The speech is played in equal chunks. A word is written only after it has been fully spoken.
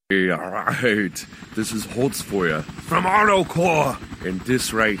Alright, this is Holzfeuer from Autocore, and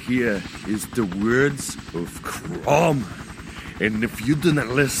this right here is the words of Crom. And if you do not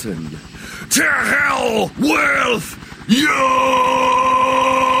listen, to hell with you!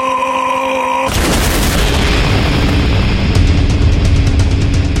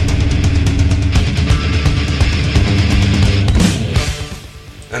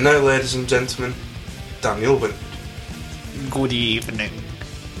 And now, ladies and gentlemen, Daniel Wynn. Good evening.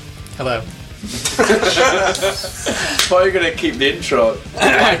 Hello. Thought you were going to keep the intro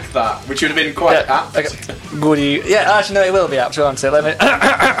like that, which would have been quite apt. Okay. Good evening. Yeah, actually, no, it will be apt, won't it? Let me.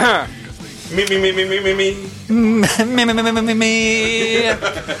 Me. Me.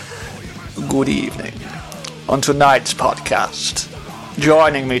 Good evening. On tonight's podcast,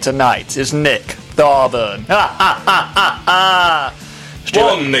 joining me tonight is Nick Thorburn.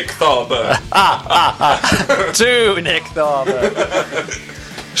 One Nick Thorburn. Two Nick Thorburn.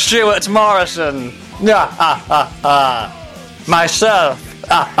 Stuart Morrison. Myself.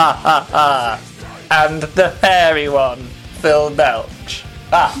 And the hairy one, Phil Belch.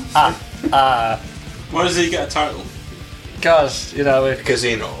 Why does he get a title? Because, you know, Because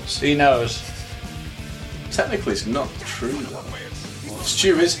he knows. he knows. Technically, it's not true, though.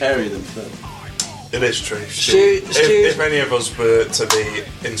 Stu is hairier than Phil. It is true. Stu- If any of us were to be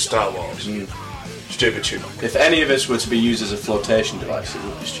in Star Wars, Stu would shoot. If any of us were to be used as a flotation device, it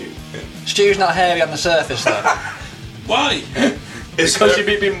would be Stu. Stu's not hairy on the surface, though. Why? It's Because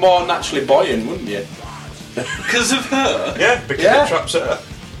you'd be more naturally buoyant, wouldn't you? Because of her? Yeah, because Yeah. it traps her.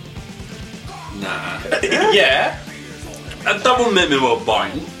 Nah. Yeah. That wouldn't make me more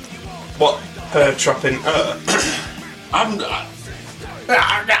buoyant. What? Her trapping her?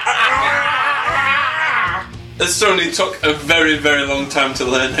 This only took a very, very long time to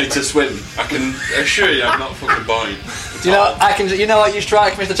learn how to swim. I can assure you I'm not fucking buoyant. Do you know? You know what? You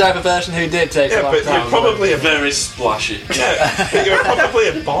strike me as the type of person who did take a Yeah, long but time. you're probably a Very splashy. yeah, but you're probably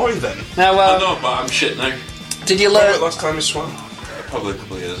a boy then. Now, I know, but I'm shit now. did you When was learn? the last time you swam? Probably a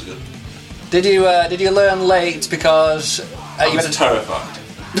couple of years ago. Did you learn late because I you was had a terrified.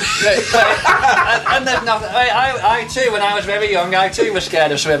 and there's nothing. I too, when I was very young, I too was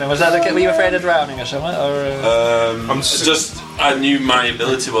scared of swimming. Was that were you afraid of drowning or something? Or It's just, I knew my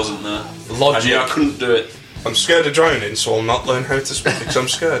ability wasn't there. Logic. I knew I couldn't do it. I'm scared of drowning, so I'll not learn how to swim because I'm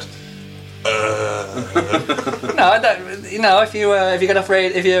scared. no, I don't. You know, if you're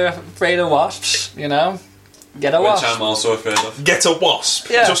afraid of wasps, you know, get a Which wasp. I'm also afraid of. Get a wasp.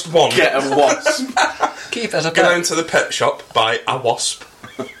 Yeah. Just one. Get a wasp. Keep it as a Go pet. down to the pet shop, buy a wasp.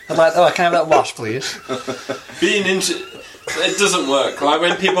 I'd like, can I have that wasp, please? Being into... It doesn't work. Like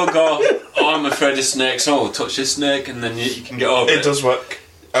when people go, oh, I'm afraid of snakes, oh, touch this snake and then you can get over it. It does work.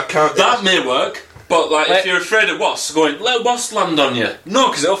 I can't. That may work, but like Wait. if you're afraid of wasps, going, let a wasp land on you. No,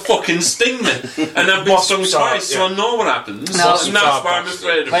 because it'll fucking sting me. And I've been stung Wasps are- twice, so I know what happens. No. And that's why I'm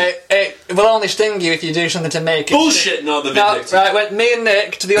afraid of it. It will only sting you if you do something to make it. Bullshit, no, the No, vindictive. right, when me and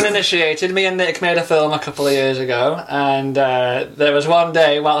Nick, to the uninitiated, me and Nick made a film a couple of years ago, and there was one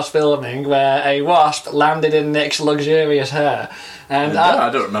day whilst filming where a wasp landed in Nick's luxurious hair. And I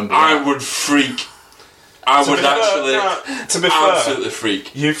don't remember I that. would freak. I would actually To be fair, absolutely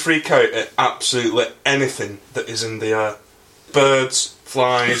freak. you freak out at absolutely anything that is in the air. Birds,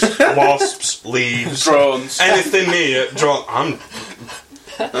 flies, wasps, leaves, Drones. anything near I'm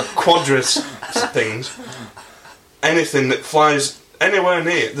quadrus things. Anything that flies anywhere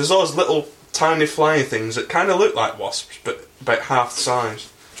near. There's those little tiny flying things that kind of look like wasps, but about half the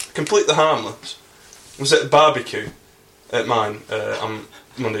size. Completely harmless. I was at the barbecue at mine on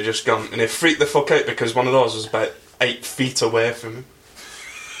Monday just gone, and he freaked the fuck out because one of those was about 8 feet away from him.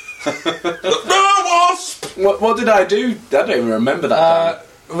 No wasp! What did I do? I don't even remember that.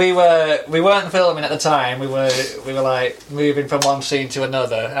 we weren't filming at the time. We were like moving from one scene to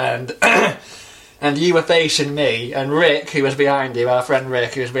another, and and you were facing me, and Rick, who was behind you, our friend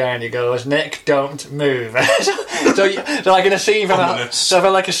Rick, who was behind you, goes, "Nick, don't move." so like in a scene from a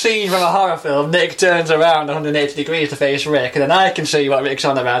scene from a horror film, Nick turns around 180 degrees to face Rick, and then I can see what Rick's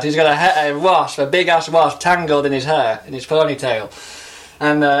on about. He's got a wasp, a big ass wasp, tangled in his hair, in his ponytail,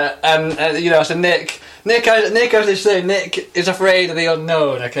 and you know, so Nick has this thing. Nick is afraid of the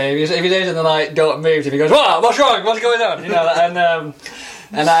unknown. Okay, if he says something like "Don't move," if he goes, "What? What's wrong? What's going on?" You know,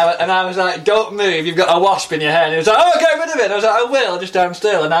 and I was like, "Don't move! You've got a wasp in your hair." And he was like, "Oh, get rid of it." And I was like, "I will. Just stand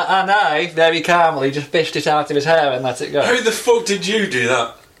still." And I very calmly just fished it out of his hair and let it go. How the fuck did you do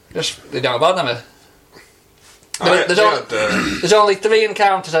that? Just they don't bother me. There's only 3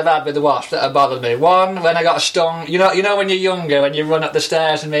 encounters I've had with the wasp that have bothered me. One, when I got stung. You know when you're younger, when you run up the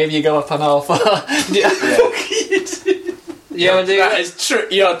stairs and maybe you go up on all fours. You ever do That that? is true.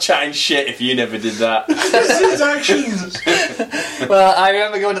 You're chatting shit if you never did that. His actions. Well, I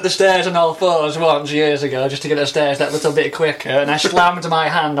remember going up the stairs on all fours once years ago just to get upstairs that little bit quicker, and I slammed my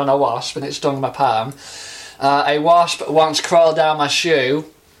hand on a wasp and it stung my palm. A wasp once crawled down my shoe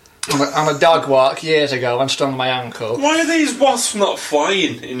on a dog walk years ago and stung my ankle. Why are these wasps not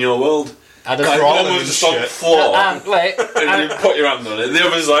flying in your world? I don't Like, know. one was just on the shit. floor, And wait, and you put your hand on it. The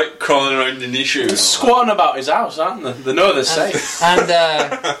other's like crawling around in your shoes. Squatting about his house, aren't they? They know they're safe. and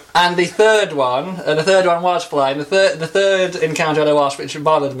the third one was flying. The third encounter with a wasp which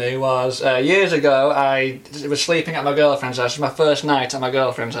bothered me was years ago. I was sleeping at my girlfriend's house. It was my first night at my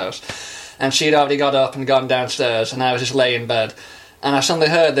girlfriend's house, and she'd already got up and gone downstairs, and I was just laying in bed, and I suddenly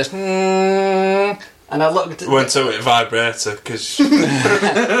heard this. And I looked. Went to it vibrator because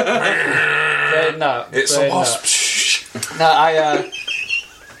No, it's a wasp. No,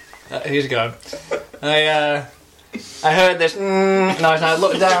 he's gone. I heard this noise, and I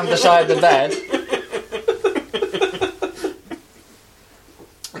looked down beside the bed.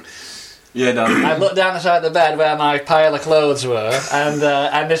 Yeah, no. I looked down beside the bed where my pile of clothes were,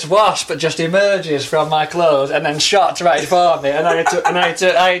 and this wasp just emerges from my clothes and then shot right for me, and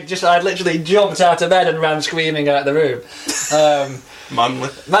I literally jumped out of bed and ran screaming out the room.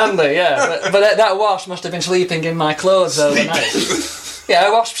 Manly, yeah. But that wasp must have been sleeping in my clothes overnight. Yeah,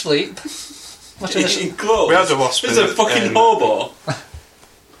 a wasp sleep. Must have been In clothes. We had a wasp. It's a fucking in, hobo.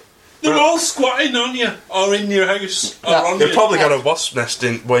 They're all squatting on you, or in your house, or Yeah. on You've you. probably got a wasp nest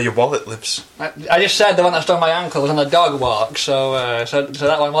in where your wallet lives. I just said the one that stung my ankle was on a dog walk, so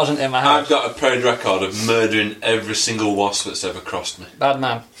that one wasn't in my house. I've got a proud record of murdering every single wasp that's ever crossed me. Bad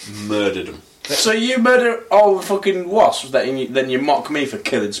man. Murdered them. So you murder all the fucking wasps, then you mock me for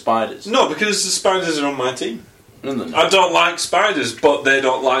killing spiders? No, because the spiders are on my team. No. I don't like spiders, but they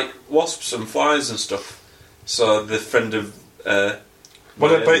don't like wasps and flies and stuff. So the friend of...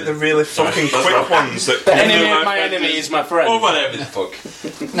 What about the really fucking quick ones that The come enemy my of my friend enemy is- is my friend. Or whatever the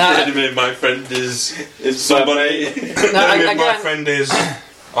fuck. Now, The enemy of my friend is It's somebody. The now, enemy of my again, friend is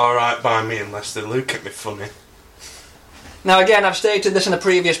alright by me unless they look at me funny. now, again, I've stated this in a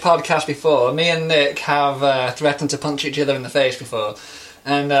previous podcast before. Me and Nick have threatened to punch each other in the face before.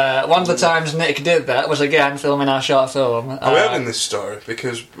 And one of the times Nick did that was, again, filming our short film. Are we having this story?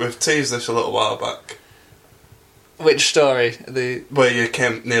 Because we've teased this a little while back. Which story? Where you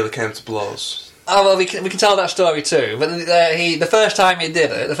nearly came to blows. Oh, well, we can tell that story too. But the first time he did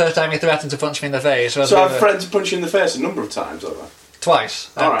it, the first time he threatened to punch me in the face was So I've threatened to punch you in the face a number of times, alright?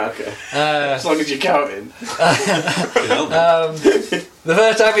 twice. Alright, okay. As long as you're counting. The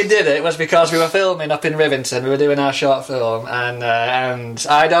first time we did it was because we were filming up in Rivington. We were doing our short film, and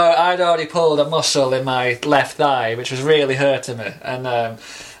I'd already pulled a muscle in my left thigh, which was really hurting me.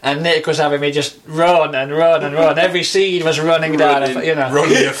 And Nick was having me just run and run and run. Every seed was running down, you know. Run,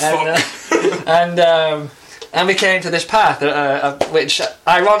 you fuck. And we came to this path, which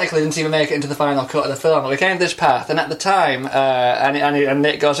ironically didn't even make it into the final cut of the film. But we came to this path, and at the time, and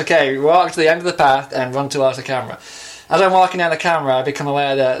Nick goes, "Okay, walk to the end of the path and run towards the camera." As I'm walking down the camera, I become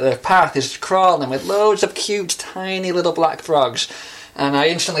aware that the path is crawling with loads of cute, tiny little black frogs. And I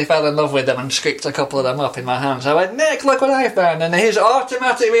instantly fell in love with them and scooped a couple of them up in my hands. I went, "Nick, look what I found." And his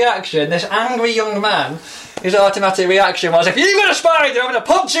automatic reaction, this angry young man, his automatic reaction was, "If you've got a spider, I'm going to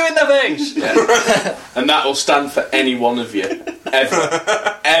punch you in the face." Yeah. And that will stand for any one of you.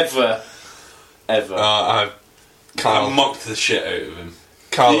 Ever. Ever. I Carl. mocked the shit out of him.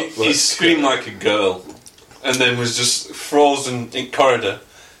 Carl, He screamed like a girl, and then was just frozen in corridor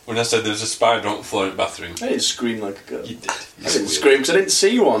when I said there was a spider on the floor in the bathroom. I didn't scream like a girl. You did. I didn't scream because I didn't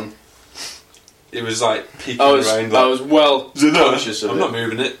see one. It was like peeking I was around. well Is it there? conscious of I'm it. not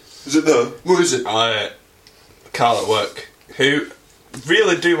moving it. Is it there? What is it? Carl at work, who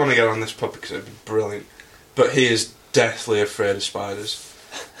really do want to get on this pub because it'd be brilliant, but he is deathly afraid of spiders.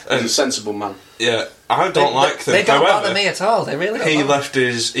 He's a sensible man. Yeah, I don't like them. They don't However, bother me at all. They really don't. he bother me. left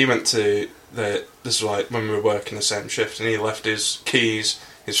his. He went to the. This is like when we were working the same shift, and he left his keys,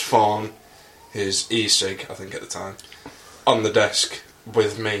 his phone, his e-cig, I think at the time, on the desk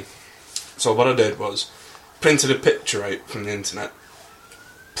with me. So what I did was printed a picture out from the internet,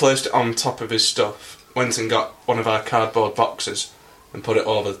 placed it on top of his stuff, went and got one of our cardboard boxes and put it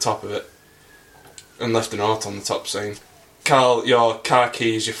over the top of it, and left a note on the top saying, "Carl, your car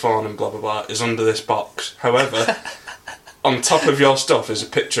keys, your phone and blah blah blah is under this box. However, on top of your stuff is a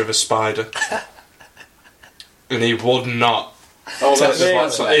picture of a spider." And he would not. Oh, that's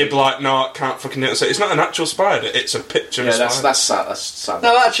He'd be like, "No, I can't fucking do it." So it's not an actual spider, it's a picture of a yeah, spider. that's sad. That's sad.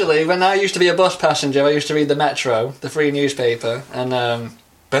 No, actually, when I used to be a bus passenger, I used to read the Metro, the free newspaper, and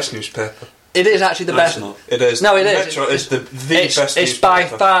Best newspaper. It is actually the No, best. it's not. It is. No, it is. Metro is the It's, best it's by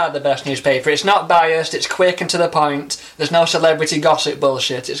newspaper. far the best newspaper. It's not biased. It's quick and to the point. There's no celebrity gossip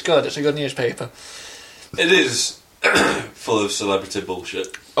bullshit. It's good. It's a good newspaper. It is full of celebrity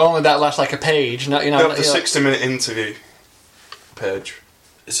bullshit. Only that lasts like a page. Not They have the 60-minute interview page.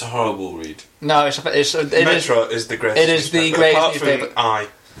 It's a horrible read. No, it is. Metro is the greatest. it is the newspaper, greatest apart newspaper. From the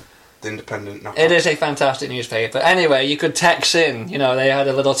Independent. No. It is a fantastic newspaper. Anyway, you could text in. You know, they had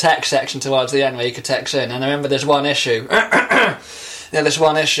a little text section towards the end where you could text in. And I remember there's one issue. This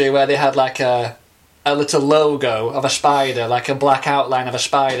one issue where they had like a little logo of a spider, like a black outline of a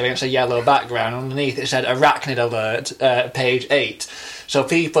spider against a yellow background. Underneath it said "Arachnid Alert," page 8. So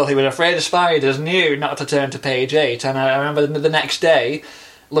people who were afraid of spiders knew not to turn to page 8. And I remember the next day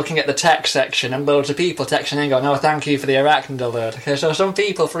looking at the text section and loads of people texting in going, "Oh, thank you for the arachnid alert." Okay, so some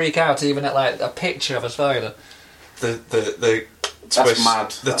people freak out even at like a picture of a spider. The That's twist.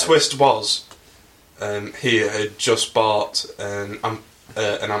 mad, The that twist was, he had just bought an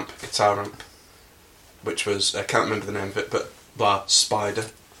guitar amp, which was, I can't remember the name of it, but Spider.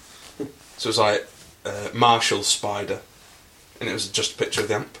 So it was like Marshall Spider, and it was just a picture of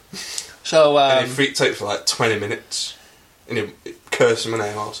the amp. So And he freaked out for like 20 minutes, and he cursed my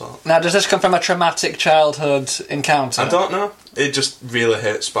name all sorts. now, does this come from a traumatic childhood encounter? I don't know. He just really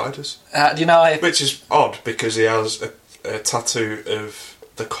hates spiders. Do you know if Which is odd because he has a tattoo of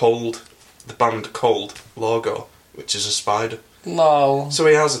the band Cold logo, which is a spider. lol? So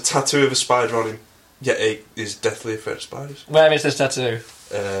he has a tattoo of a spider on him, yet he is deathly afraid of spiders. Where is this tattoo?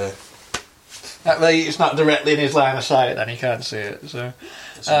 Well, it's not directly in his line of sight, then he can't see it. So,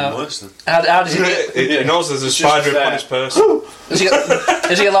 It's even worse then. how does he get? He knows there's a It's spider just upon his person.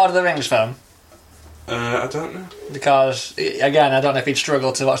 Is he a Lord of the Rings fan? I don't know. Because again, I don't know if he'd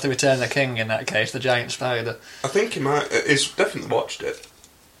struggle to watch The Return of the King in that case, the giant spider. I think he might. He's definitely watched it.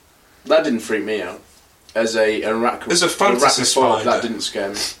 That didn't freak me out. As a There's a fantasy spider. that didn't scare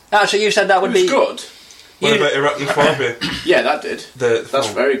me. Actually, you said that It would was be good. What You- about Arachnophobia? Yeah, that did. the That's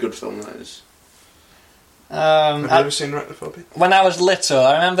a film. very good film, that is. Have you ever seen Arachnophobia? When I was little,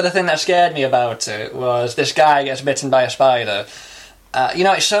 I remember the thing that scared me about it was this guy gets bitten by a spider. You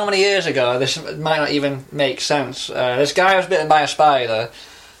know, it's so many years ago, this might not even make sense. This guy was bitten by a spider,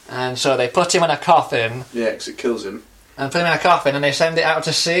 and so they put him in a coffin, Yeah, because it kills him. and put him in a coffin, and they send it out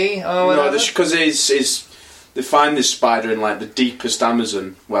to sea, or No, whatever. because they find this spider in like the deepest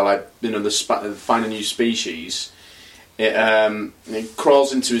Amazon, where like they find a new species. It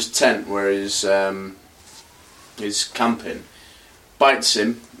crawls into his tent where he's camping, bites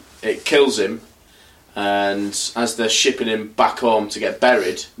him, it kills him, and as they're shipping him back home to get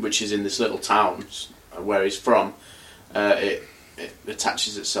buried, which is in this little town where he's from, it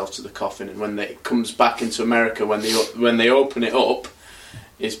attaches itself to the coffin, and when it comes back into America, when they open it up,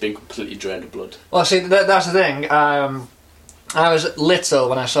 it's been completely drained of blood. Well, see, that's the thing. I was little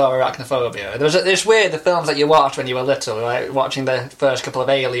when I saw Arachnophobia. It's weird, the films that you watched when you were little, like watching the first couple of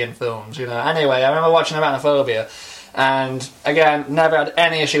Alien films, you know. Anyway, I remember watching Arachnophobia, and again, never had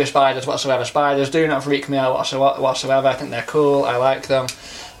any issue with spiders whatsoever. Spiders do not freak me out whatsoever. I think they're cool. I like them.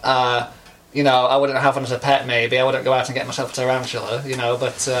 You know, I wouldn't have one as a pet, maybe. I wouldn't go out and get myself a tarantula, you know,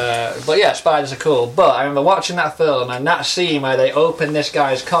 but yeah, spiders are cool. But I remember watching that film and that scene where they open this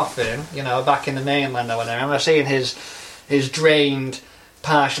guy's coffin, you know, back in the mainland or whatever. I remember seeing his drained,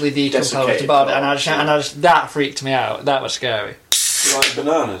 partially decomposed Desiccated body, and corpse, that freaked me out. That was scary. Do you like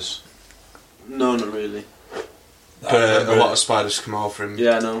bananas? No, not really. But a lot of spiders come over him.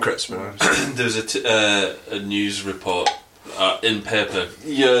 Yeah, I know. Crits bananas. There was a news report in paper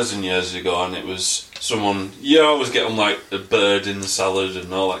years and years ago, and it was someone, you always get on like a bird in the salad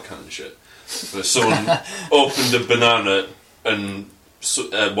and all that kind of shit. But someone opened a banana and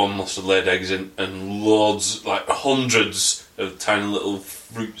one must have laid eggs in, and loads, like hundreds of tiny little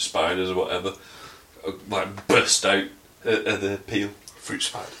fruit spiders or whatever, like burst out of the peel. Fruit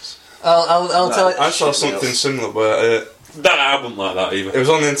spiders. I'll tell you. I saw something similar where That I wouldn't like that either. it was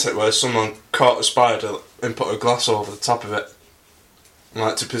on the internet where someone caught a spider and put a glass over the top of it. And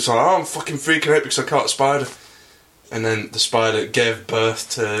like to piss on, I'm fucking freaking out because I caught a spider. And then the spider gave birth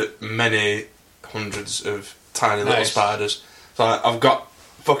to many hundreds of tiny little Nice. spiders. So I've got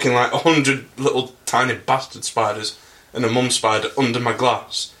fucking like 100 little tiny bastard spiders and a mum spider under my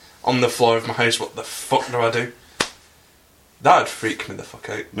glass on the floor of my house. What the fuck do I do? That'd freak me the fuck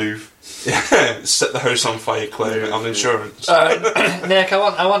out. Move. Yeah, set the house on fire, claim it on insurance. Nick,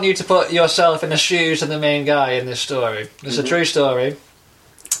 I want you to put yourself in the shoes of the main guy in this story. This is a true story.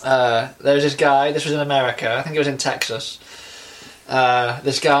 There's this guy, this was in America, I think it was in Texas.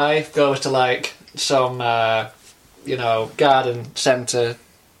 This guy goes to like some, you know, garden centre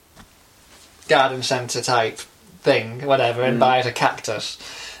garden centre type thing, whatever, and buys a cactus.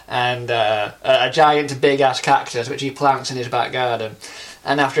 And a giant big ass cactus which he plants in his back garden.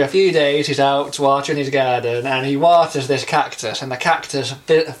 And after a few days he's out watering his garden and he waters this cactus and the cactus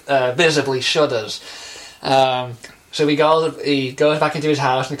visibly shudders. So he goes back into his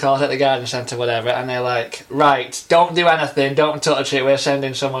house and calls out the garden centre, whatever, and they're like, right, don't do anything, don't touch it, we're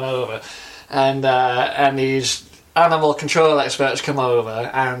sending someone over. And these animal control experts come over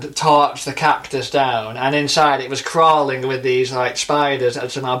and torch the cactus down, and inside it was crawling with these like spiders that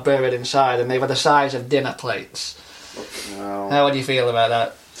had somehow buried inside, and they were the size of dinner plates. Wow. How would you feel about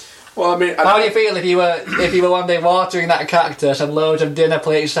that? Well, I mean, How do you feel if you were one day watering that cactus and loads of dinner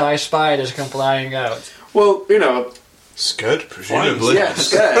plate sized spiders come flying out? well, you know, Scared, presumably. yeah, I'm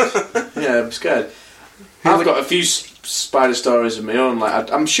scared. Yeah, I'm scared. I've got a few spider stories of my own.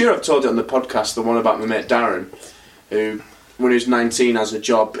 Like I'm sure I've told it on the podcast. The one about my mate Darren, who, when he was 19, has a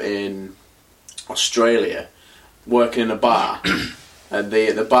job in Australia, working in a bar, and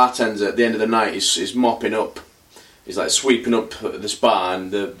the bartender at the end of the night is mopping up. He's like sweeping up this bar,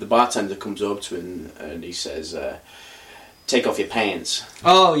 and the bartender comes over to him and he says, "Take off your pants."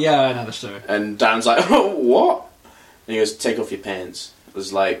 Oh yeah, I know the story. And Darren's like, "Oh, what?" And he goes, "Take off your pants." It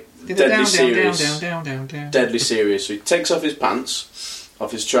was like deadly serious. Deadly serious. So he takes off his pants,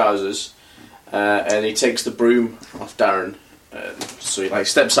 off his trousers, and he takes the broom off Darren. So he like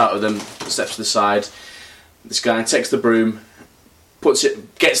steps out of them, steps to the side. This guy takes the broom,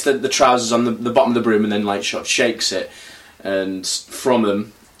 gets the trousers on the bottom of the broom, and then like sort of shakes it, and from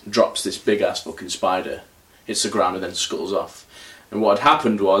them drops this big ass fucking spider, hits the ground, and then scuttles off. And what had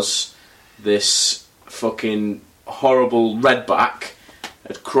happened was this fucking horrible redback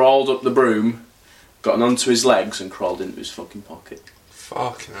had crawled up the broom, gotten onto his legs, and crawled into his fucking pocket.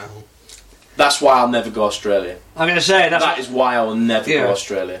 Fucking hell. That's why I'll never go Australia. I'm going to say That is why I will never Yeah. go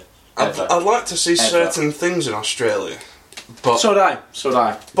Australia. Ever. I'd like to see Ever. certain things in Australia, but So would I.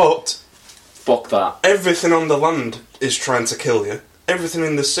 but Fuck that. everything on the land is trying to kill you. Everything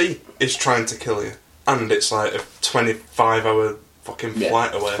in the sea is trying to kill you, and it's like a 25-hour fucking Yeah,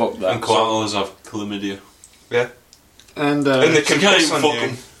 flight away. fuck that. And koalas have chlamydia. Yeah, And and they can Can't piss even on fuck you.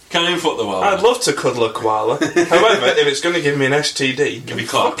 them. Can't even fuck the wild. I'd love to cuddle a koala. However, if it's going to give me an STD, Give me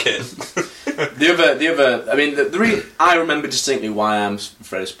fuck cock. it. The other. I mean, the reason I remember distinctly why I'm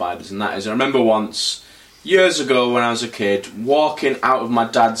afraid of spiders, and that is I remember once years ago when I was a kid walking out of my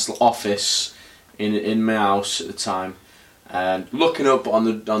dad's office in my house at the time, and looking up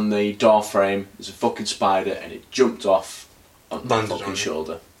on the door frame. There's a fucking spider, and it jumped off on my Landed on fucking you.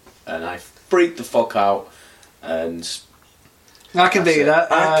 shoulder, and I freaked the fuck out. And I can That's do it.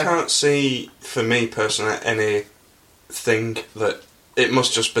 that. I can't see, for me personally, anything that it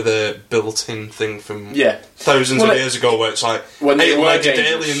must just be the built-in thing from yeah, thousands Well, of years ago, where it's like when they were eight-legged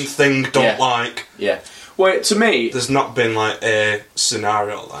dangerous. alien thing don't Yeah. like. yeah. Well, to me, There's not been like a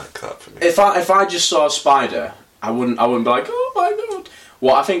scenario like that for me. if I just saw a spider, I wouldn't be like, oh my god.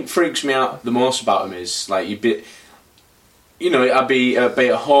 What I think freaks me out the most about him is like I'd be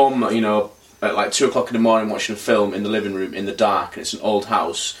at home, at like 2 o'clock in the morning watching a film in the living room in the dark, and it's an old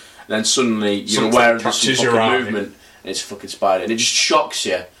house, and then suddenly you're Something aware of this catches fucking your eye. movement, and it's a fucking spider, and it just shocks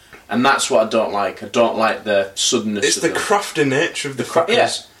you, and that's what I don't like. I don't like the suddenness. It's of the them. crafty nature of the cra- fuckers.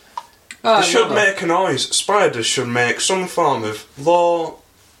 yeah. Oh, They should no. make a noise. Spiders should make some form of low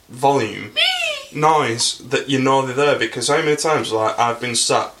volume noise that you know they're there, because how many times like I've been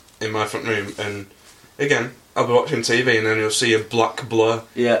sat in my front room and again I'll be watching TV and then you'll see a black blur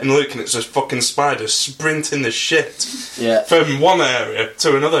Yeah. and look and it's a fucking spider sprinting the shit Yeah. from one area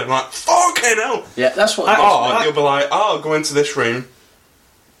to another. I'm like, fucking hell! Yeah, that's what. Or you'll be like, oh, I'll go into this room,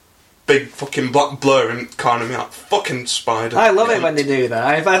 big fucking black blur and corner me out. Fucking spider. I love it when they do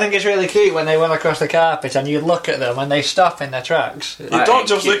that. I think it's really cute when they run across the carpet and you look at them and they stop in their tracks. You don't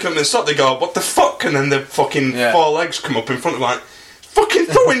just look at them and stop, they go, what the fuck? And then the fucking Yeah. 4 legs come up in front of like, fucking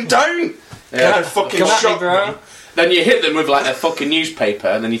throwing down! Yeah. God, fucking Come at me, shot bro. me. Then you hit them with like a fucking newspaper,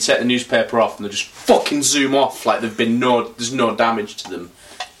 and then you take the newspaper off, and they just fucking zoom off like there's no damage to them.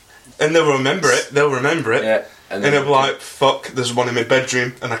 And they'll remember it, Yeah. and they'll be like, fuck, there's one in my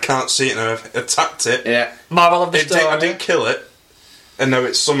bedroom and I can't see it and I've attacked it. yeah. Moral of the I story. didn't kill it, and now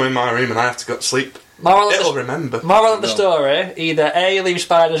it's somewhere in my room and I have to go to sleep. Moral of It'll the, remember. moral of the story, either A, leave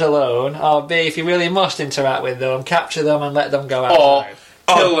spiders alone, or B, if you really must interact with them, capture them and let them go outside.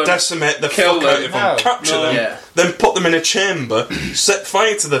 Kill them. Decimate the Kill fuck them. out of them, No. capture No. them, Yeah. then put them in a chamber, set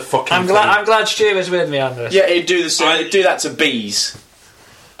fire to the fucking I'm thing. glad Stu is with me on this. Yeah, he'd do the same. He'd do that to bees.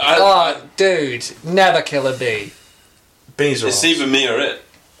 Oh, dude, never kill a bee. Bees are It's awesome. either me or it.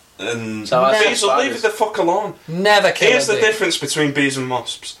 And So I Bees will leave you the fuck alone. Never kill Here's a the bee. difference between bees and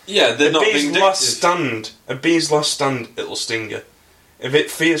wasps. yeah, they're not bee's last vindictive. stand, a bee's last stand, it'll sting you. If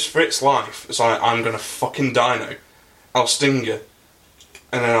it fears for its life, it's like, I'm gonna fucking die now. I'll sting you.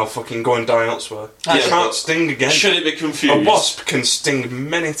 And then I'll fucking go and die elsewhere. Yeah, You can't but sting again. Should it be A confused? wasp can sting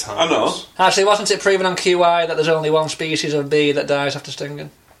many times. I know. Actually, wasn't it proven on QI that there's only one species of bee that dies after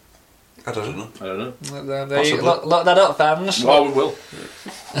stinging? I don't know. I don't know. There you- Possibly. look that up, fans. Well, we will.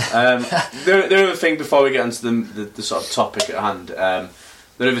 The other thing before we get into the sort of topic at hand,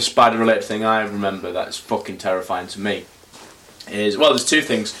 the other spider-related thing I remember that's fucking terrifying to me is, well, there's two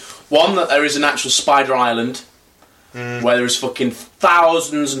things. One, that there is an actual spider island where there's fucking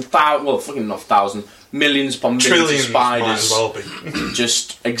thousands and thousands, well, fucking not thousands, millions upon millions Trillions of might spiders as well be.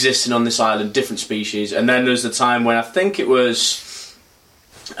 just existing on this island, different species. And then there's the time when I think it was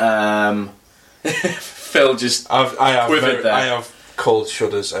Phil just I have quivered there. I have cold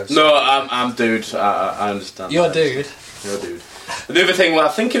shudders. No, I'm dude. I understand. You're that. dude. You're dude. The other thing, well, I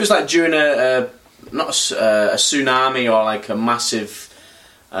think it was like during a tsunami or like a massive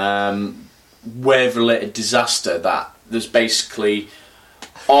wave-related disaster that there's basically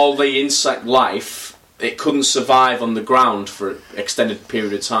all the insect life, it couldn't survive on the ground for an extended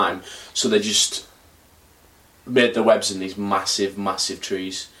period of time, so they just made their webs in these massive, massive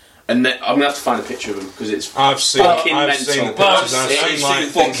trees. And then, I'm gonna have to find a picture of them because it's I've seen the fucking pictures. mental. I've It's seen like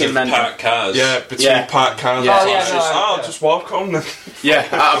fucking things of mental. parked cars. yeah, between Yeah. parked cars. Yeah. It's Oh, yeah, like, no, I'll yeah. just walk home then. Yeah,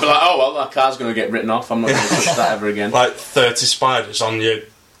 I'd be like, oh well, that car's gonna get written off. I'm not gonna touch that ever again. Like 30 spiders on your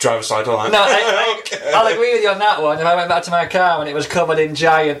driver's side. I'm like, No, okay. I'll agree with you on that one. If I went back to my car and it was covered in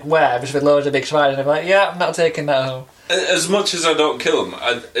giant webs with loads of big spiders, I'd be like, yeah, I'm not taking that home. As much as I don't kill them,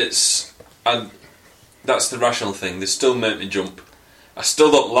 that's the rational thing. They still make me jump. I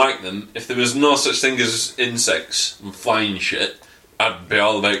still don't like them. If there was no such thing as insects and flying shit, I'd be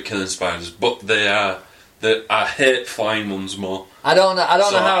all about killing spiders. But I hate flying ones more. I don't know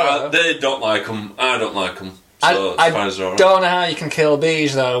how. They don't like them. I don't like them. So I spiders are alright. don't know how you can kill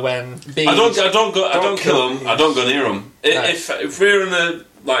bees though when bees. I don't kill them. bees. I don't go near them. Right. If we're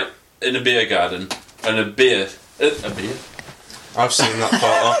in a beer garden and a beer. I've seen that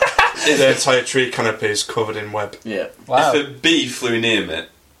part. The entire tree canopy is covered in web. Yeah. Wow. If a bee flew near me,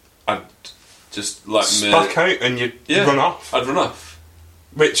 I'd just Back out and you run off. I'd run off.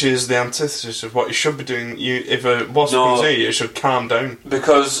 Which is the antithesis of what you should be doing. If a wasp comes near you, you should calm down.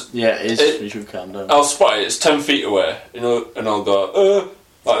 Because Yeah, it is. You should calm down. I'll spot it, it's 10 feet away, and I'll go,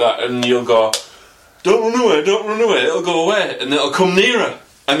 like that, and you'll go, don't run away, it'll go away, and it'll come nearer.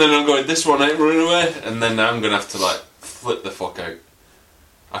 And then I'll go, this one ain't running away, and then I'm going to have to, flip the fuck out.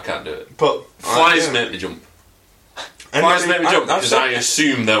 I can't do it. But Flies make me jump. Flies make me jump because I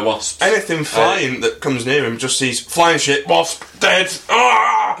assume they're wasps. anything flying that comes near him just sees flying shit, wasp, dead.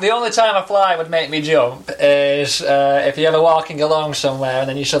 Ah! The only time a fly would make me jump is if you're ever walking along somewhere and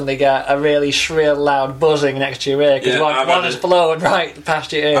then you suddenly get a really shrill, loud buzzing next to your ear because Yeah, I've one had has it. blown right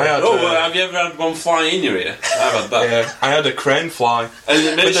past your ear. I had, Have you ever had one fly in your ear? I've had that. yeah, I had a crane fly And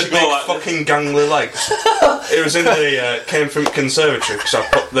it makes with you the big go like fucking gangly legs. It was in the came from conservatory because I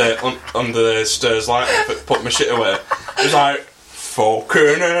put the under the stairs light and put my shit away. It was like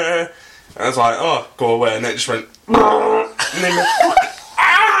fucking. I was like, oh, go away, and it just went. And then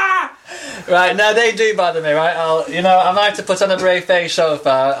Right, now they do bother me, right? I might have to put on a brave face so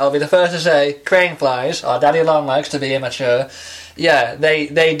far. I'll be the first to say crane flies, or daddy longlegs to be immature. Yeah,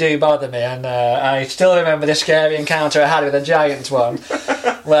 they do bother me, and I still remember this scary encounter I had with a giant one,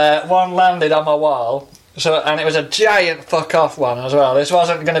 where one landed on my wall. And it was a giant fuck off one as well. This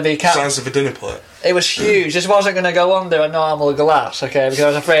wasn't going to be size of a dinner plate. It was huge. This wasn't going to go under a normal glass, okay? Because I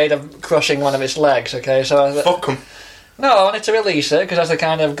was afraid of crushing one of its legs, okay? So Fuck 'em. no, I wanted to release it because that's the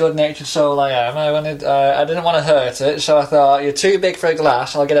kind of good-natured soul I am. I didn't want to hurt it, so I thought, you're too big for a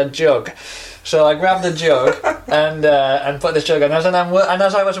glass. I'll get a jug. So I grabbed the jug and put this jug in. And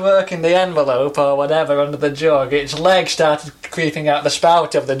as I was working the envelope or whatever under the jug, its legs started creeping out the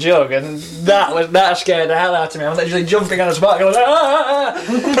spout of the jug, and that scared the hell out of me. I was literally jumping on the spot, going,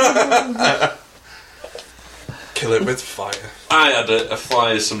 ah! Kill it with fire. I had a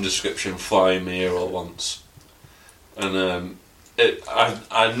fly of some description fly in my ear all once, and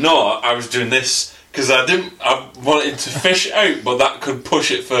I know I was doing this because I wanted to fish it out, but that could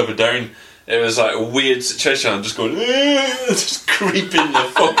push it further down. It was like a weird situation. I'm just going, just creeping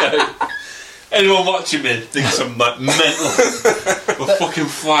the fuck out. Anyone watching me thinks I'm like mental. A fucking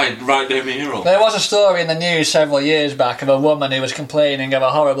fly right down my ear hole. There was a story in the news several years back of a woman who was complaining of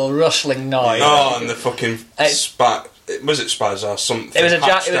a horrible rustling noise. Oh, and the fucking Was it spiders or something? It was a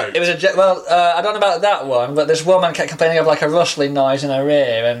hatched out? well, I don't know about that one, but this woman kept complaining of like a rustling noise in her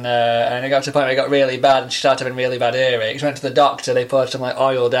ear, and it got to the point where it got really bad, and she started having really bad earaches. Went to the doctor, they poured some like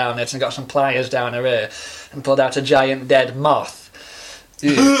oil down it, and got some pliers down her ear, and pulled out a giant dead moth.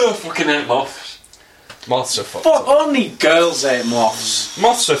 Fucking hate moths. Moths are fucked Fuck, up. only girls hate moths.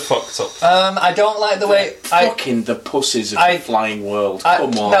 Moths are fucked up. I don't like the way Fucking the pussies of the flying world.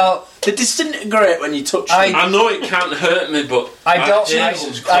 Come on. No, They disintegrate when you touch I- them. I know it can't hurt me, but I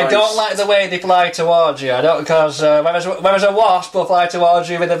don't like the way they fly towards you. I don't, because whereas a wasp will fly towards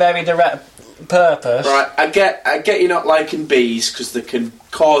you with a very direct purpose. Right, I get you not liking bees because they can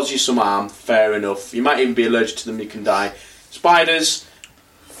cause you some harm. Fair enough. You might even be allergic to them. You can die. Spiders,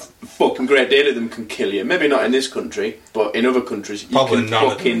 fucking great deal of them can kill you. Maybe not in this country, but in other countries you Probably can none of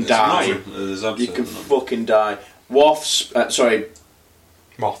them. fucking It's die. There's You absolutely can none. fucking die. Wasps,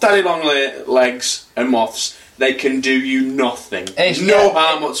 Moths. daddy long legs and moths. They can do you nothing. No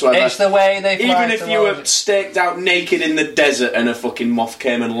harm whatsoever. It's the way they fly Even if you were towards staked out naked in the desert and a fucking moth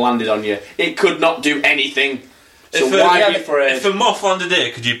came and landed on you, it could not do anything. So If why a- be afraid? If a moth landed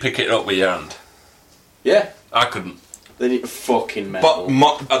here, could you pick it up with your hand? Yeah, I couldn't. they need fucking metal.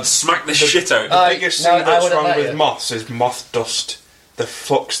 But I'd smack the shit out. the biggest no, thing I that's wouldn't wrong let with you. moths is moth dust. The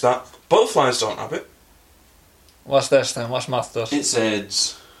fuck's that? Butterflies don't have it. What's this then? What's moth dust? It's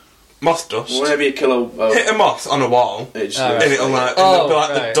AIDS. Moth dust. Whenever you kill a Hit a moth on a wall, it's Alright. and it'll like, Oh, it'll be like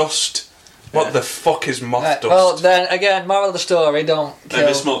right. the dust. What the fuck is moth dust? Well, then again, moral of the story: don't Maybe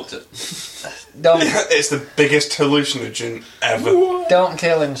kill. smoked it. Don't It's the biggest hallucinogen ever. don't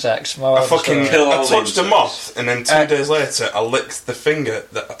kill insects. Moral I of the fucking story. Kill all I the touched a insects. moth, and then 2 Uh, days later, I licked the finger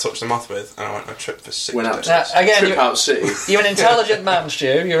that I touched the moth with, and I went on a trip for 6 went out days. to Again, trip you- out city. You're an intelligent man,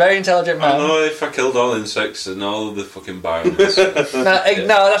 Stu. You're a very intelligent I man. know if I killed all insects and all of the fucking biomes. No,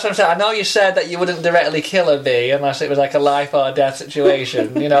 no, that's what I'm saying. I know you said that you wouldn't directly kill a bee unless it was like a life or death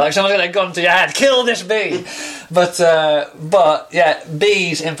situation. You know, like someone's got a gun to your head, kill this bee. But yeah,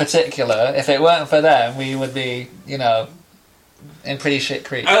 bees in particular. If it weren't for them, we would be, you know, in pretty shit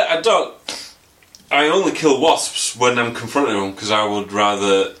creek. I don't. I only kill wasps when I'm confronting them because I would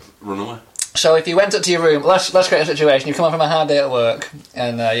rather run away. So if you went up to your room, let's create a situation. You come home from a hard day at work,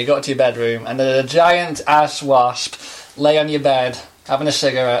 and you go up to your bedroom, and there's a giant ass wasp lay on your bed, having a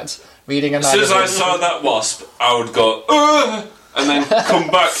cigarette, reading a As soon magazine. as I saw that wasp, I would go, ugh, and then come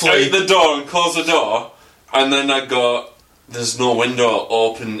back out the door and close the door, and then I'd go, there's no window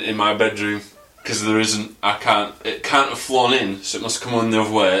open in my bedroom, because there isn't, it can't have flown in, so it must come on the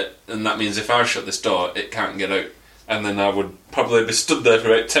other way, and that means if I shut this door, it can't get out. And then I would probably be stood there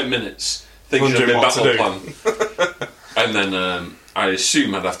for about 10 minutes, thinking of Wondering my what to battle do. plan. And then I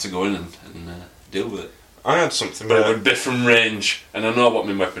assume I'd have to go in and deal with it. I had something But it where would be from range, and I know what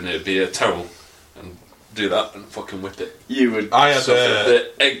my weapon it would be, a towel, and do that and fucking whip it. You would. I had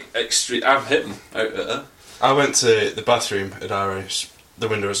The extreme. I've hit them out there. I went to the bathroom at our house. The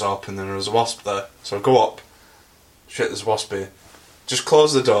window was open, and there was a wasp there. So I go up. Shit, there's a wasp here. Just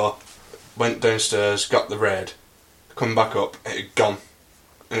closed the door. Went downstairs, got the raid. Come back up, it had gone.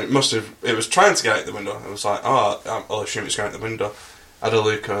 And it was trying to get out the window. It was like, oh, I'll assume it's going out the window. Had a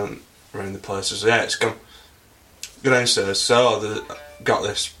look around the place. I said, yeah, it's gone. Go downstairs. So got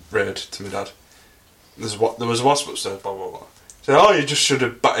this raid to my dad. There was a wasp upstairs, blah, blah, blah. So, oh, you just should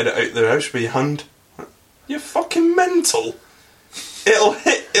have batted it out the house with your hand. You're fucking mental.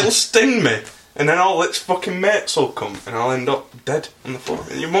 It'll sting me. And then all its fucking mates will come and I'll end up dead on the floor.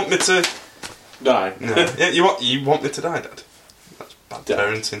 You want me to... Die. No. Yeah, you want me to die, Dad? That's bad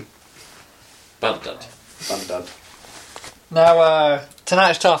parenting. Bad dad. Bad dad. Now,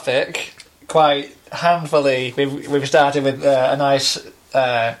 tonight's topic, quite handfully, we've started with a nice,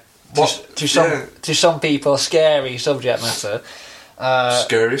 to some people, scary subject matter.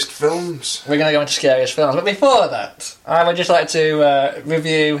 Scariest films. We're going to go into scariest films. But before that, I would just like to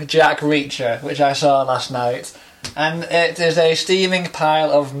review Jack Reacher, which I saw last night. And it is a steaming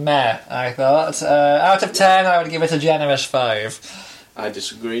pile of meh, I thought. Out of 10, I would give it a generous 5. I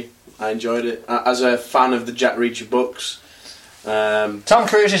disagree. I enjoyed it. As a fan of the Jack Reacher books, Tom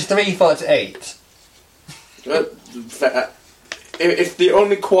Cruise is 3'8". if the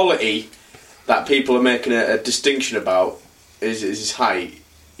only quality that people are making a distinction about is his height,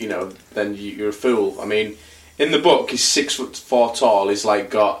 you know, then you're a fool. I mean, in the book, he's 6'4" tall. He's like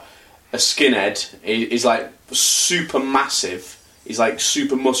got a skinhead. He's like super massive. He's like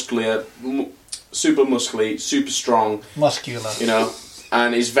super muscular, super strong. Muscular. You know,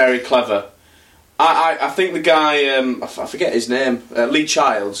 and he's very clever. I think the guy, I forget his name, Lee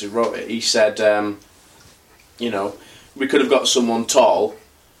Childs, who wrote it, he said, you know, we could have got someone tall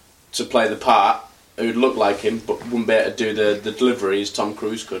to play the part, who'd look like him but wouldn't be able to do the delivery as Tom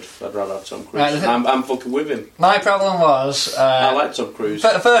Cruise could. I'd rather have Tom Cruise. Right, I'm fucking with him. My problem was... I like Tom Cruise.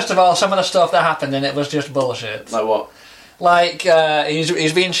 First of all, some of the stuff that happened in it was just bullshit. Like what? Like,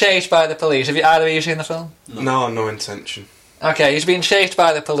 he's being chased by the police. Have either of you seen the film? No intention. Okay, he's being chased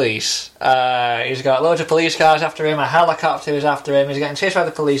by the police. He's got loads of police cars after him, a helicopter is after him, he's getting chased by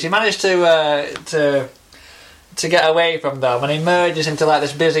the police. He managed to get away from them, and he merges into like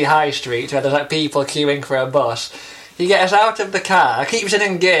this busy high street where there's like people queuing for a bus. He gets out of the car, keeps it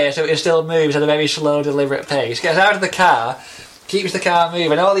in gear so it still moves at a very slow, deliberate pace, gets out of the car, keeps the car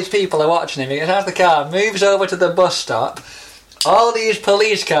moving, all these people are watching him, he gets out of the car, moves over to the bus stop, all these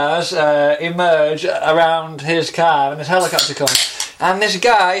police cars emerge around his car and his helicopter comes. And this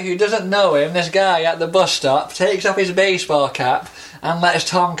guy who doesn't know him, this guy at the bus stop, takes off his baseball cap and lets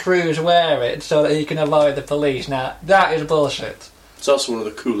Tom Cruise wear it so that he can avoid the police. Now, that is bullshit. It's also one of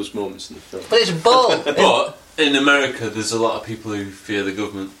the coolest moments in the film. But it's bull. But in America, there's a lot of people who fear the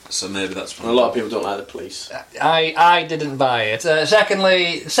government, so maybe that's And a lot of people don't like the police. I didn't buy it.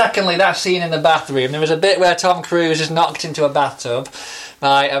 Secondly, that scene in the bathroom, there was a bit where Tom Cruise is knocked into a bathtub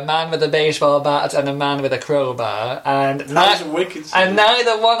by a man with a baseball bat and a man with a crowbar, and That was a wicked scene. and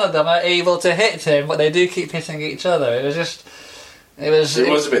neither one of them are able to hit him, but they do keep hitting each other. It was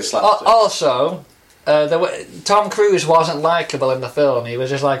a bit slapstick. Also, Tom Cruise wasn't likable in the film. He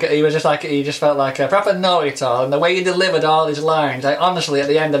just felt like a proper know-it-all, and the way he delivered all his lines, I honestly at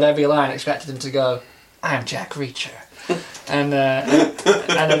the end of every line expected him to go, "I'm Jack Reacher," and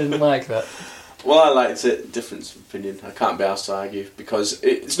I didn't like that. Well, I liked it. Difference of opinion. I can't be asked to argue because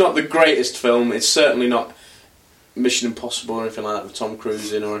it's not the greatest film. It's certainly not Mission Impossible or anything like that with Tom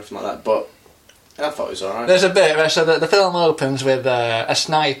Cruise in or anything like that. But I thought it was alright. There's a bit where the film opens with a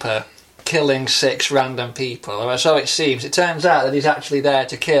sniper killing 6 random people, or so it seems. It turns out that he's actually there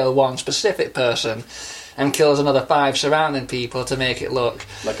to kill one specific person and kills another 5 surrounding people to make it look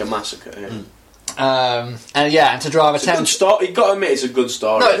Like a massacre. Yeah. and to draw It's a good attention. story. You got to admit, it's a good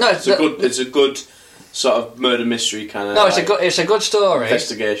story. No, it's a good sort of murder mystery kind of. No, it's a good story.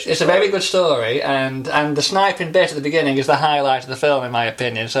 Investigation. It's a very good story, and the sniping bit at the beginning is the highlight of the film, in my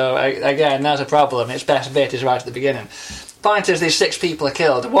opinion. So again, that's a problem. Its best bit is right at the beginning. Point is, these 6 people are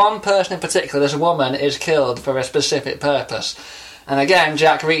killed. One person in particular, this woman, is killed for a specific purpose. And again,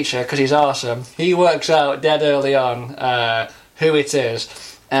 Jack Reacher, because he's awesome, he works out dead early on who it is,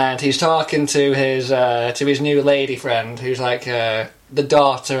 and he's talking to his new lady friend, who's like the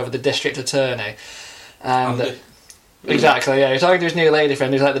daughter of the district attorney. And exactly, yeah, he's talking to his new lady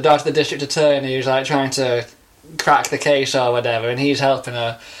friend, who's like the daughter of the district attorney, who's like trying to crack the case or whatever, and he's helping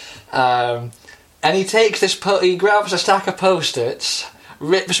her. And he takes he grabs a stack of post-its,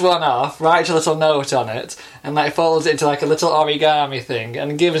 rips one off, writes a little note on it, and like folds it into like a little origami thing,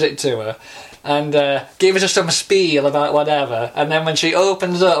 and gives it to her, and gives her some spiel about whatever. And then when she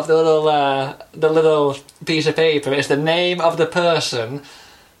opens up the little piece of paper, it's the name of the person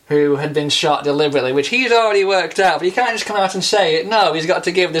who had been shot deliberately, which he's already worked out, but he can't just come out and say it. No, he's got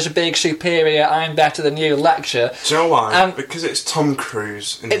to give this big, superior, I'm better than you lecture. Do you know why? Because it's Tom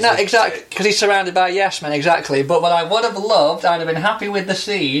Cruise. Exactly, because he's surrounded by yes men, exactly. But what I would have loved, I'd have been happy with the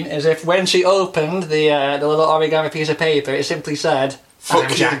scene, is if when she opened the little origami piece of paper, it simply said, I'm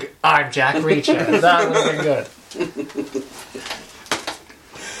Jack Reacher. That would have been good.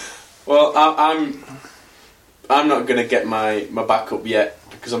 Well, I'm not going to get my back up yet,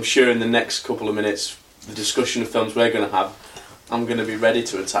 because I'm sure in the next couple of minutes, the discussion of films we're going to have, I'm going to be ready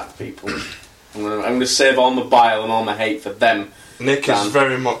to attack people. I'm going to save all my bile and all my hate for them. Nick is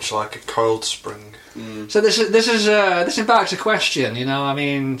very much like a coiled spring. So this impacts a question. You know, I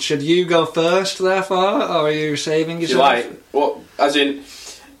mean, should you go first, therefore, or are you saving yourself?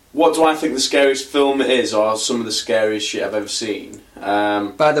 What do I think the scariest film is, or some of the scariest shit I've ever seen?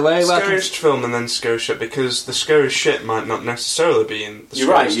 By the way, scariest film and then scariest shit, because the scariest shit might not necessarily be in the You're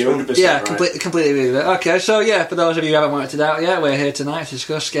right, you're 100% yeah, right. completely agree with it. Okay, so yeah, for those of you who haven't worked it out yet, we're here tonight to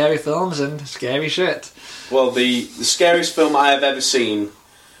discuss scary films and scary shit. Well, the scariest film I have ever seen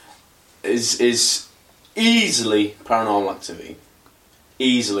is easily Paranormal Activity.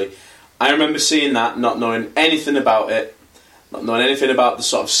 Easily. I remember seeing that, not knowing anything about it, not knowing anything about the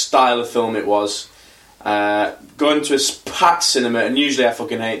sort of style of film it was. Going to a packed cinema, and usually I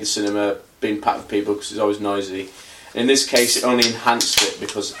fucking hate the cinema being packed with people because it's always noisy. In this case, it only enhanced it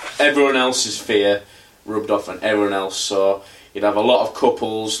because everyone else's fear rubbed off on everyone else. So you'd have a lot of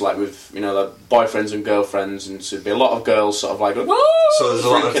couples, like with like boyfriends and girlfriends, and so there'd be a lot of girls sort of like, whoa! So there's a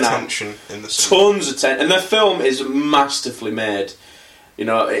lot of freaking out. tension in the cinema. Tons of tension, and the film is masterfully made.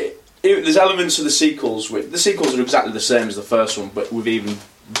 There's elements of the sequels. The sequels are exactly the same as the first one, but with even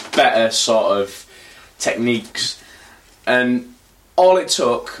better sort of techniques, and all it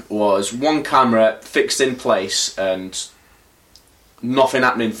took was one camera fixed in place and nothing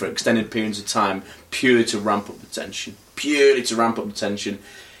happening for extended periods of time, purely to ramp up the tension.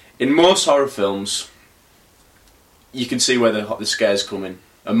 In most horror films, you can see where the scare's coming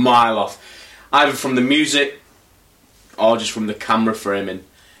a mile off, either from the music or just from the camera framing.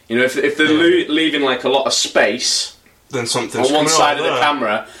 You know, if they're leaving like a lot of space then something's on one coming side out of the there.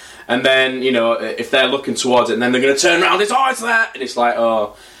 camera, and then, you know, if they're looking towards it, and then they're going to turn around, it's there, and it's like,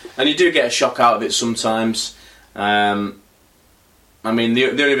 oh, and you do get a shock out of it sometimes. I mean, the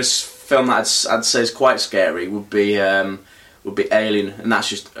only other film that I'd say is quite scary would be Alien, and that's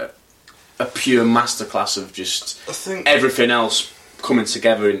just a pure masterclass of just I think everything else coming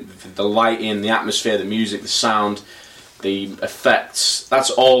together, in the lighting, the atmosphere, the music, the sound, the effects. That's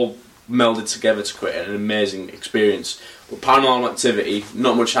all melded together to create an amazing experience. But Paranormal Activity,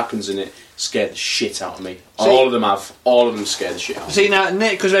 not much happens in it, scared the shit out of me. All of them scared the shit out of me. See, now,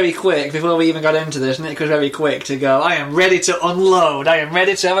 Nick was very quick, before we even got into this, Nick was very quick to go, I am ready to unload, I am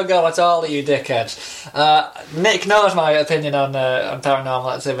ready to have a go at all of you dickheads. Nick knows my opinion on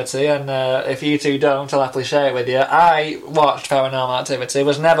Paranormal Activity, and if you two don't, I'll happily share it with you. I watched Paranormal Activity,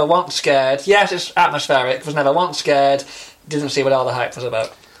 was never once scared. Yes, it's atmospheric, was never once scared, didn't see what all the hype was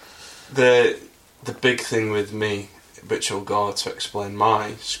about. the big thing with me, which will go to explain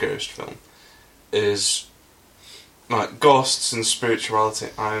my scariest film, is like ghosts and spirituality.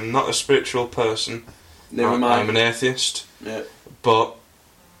 I am not a spiritual person. Never mind. I'm an atheist. Yeah. But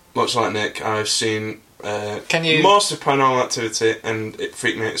much like Nick, I've seen Can you- most of Paranormal Activity, and it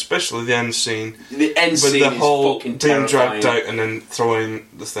freaked me out, especially the end scene. The end With scene the is whole fucking being terrifying. dragged out and then throwing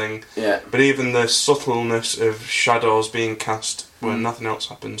the thing. Yeah. But even the subtleness of shadows being cast when nothing else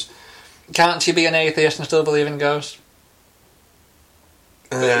happens. Can't you be an atheist and still believe in ghosts?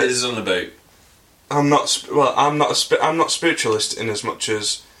 It is on about. I'm not. I'm not spiritualist in as much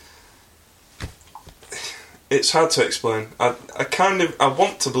as it's hard to explain. I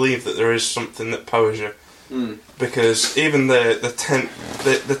want to believe that there is something that powers you, because even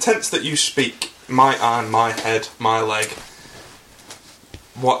the tents that you speak, my arm, my head, my leg.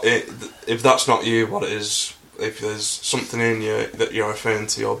 If that's not you, what it is? If there's something in you that you're referring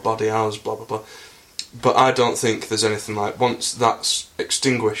to your body as, blah blah blah. But I don't think there's anything like, once that's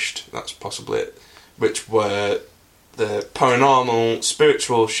extinguished, that's possibly it, where the paranormal,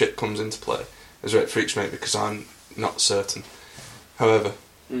 spiritual shit comes into play, is where it freaks me out, because I'm not certain. However,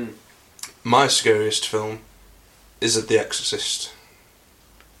 my scariest film is The Exorcist,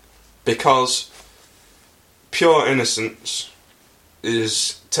 because pure innocence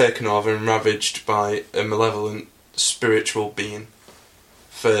is taken over and ravaged by a malevolent spiritual being,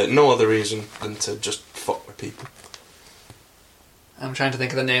 for no other reason than to just fuck with people. I'm trying to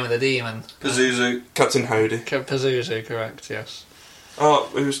think of the name of the demon. Pazuzu. Captain Howdy. Pazuzu, correct, yes. Oh,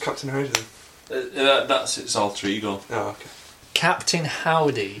 who's Captain Howdy then? That's its alter ego. Oh, okay. Captain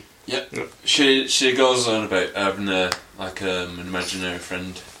Howdy. Yep. Yep. She goes on about having an imaginary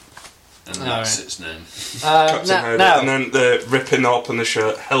friend, and that's its name. Captain Howdy. Now, And then the ripping open the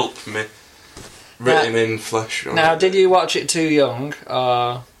shirt, help me. Written in flesh. now, did you watch it too young,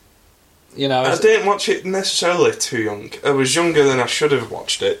 or you know? I didn't watch it necessarily too young. I was younger than I should have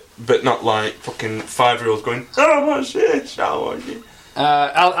watched it, but not like fucking 5-year-olds going, "Oh, what's this? Oh, what's it?"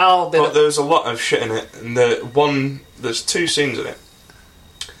 I'll be. But there's a lot of shit in it, and there's 2 scenes in it.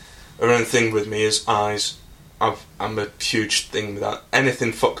 A running thing with me is eyes. I'm a huge thing with that.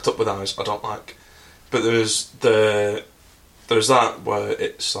 Anything fucked up with eyes, I don't like. But there's that where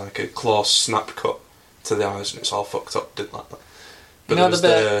it's like a close snap cut to the eyes and it's all fucked up. Didn't like that. But You know there was the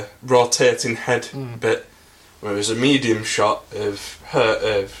the rotating head bit where it was a medium shot of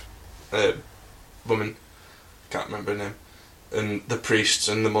a woman, can't remember her name, and the priests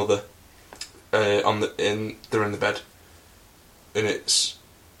and the mother they're in the bed, and it's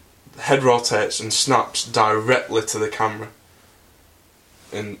the head rotates and snaps directly to the camera,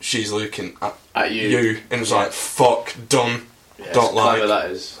 and she's looking At you. and it's like, fuck, done. Yeah, Don't it's like. clever,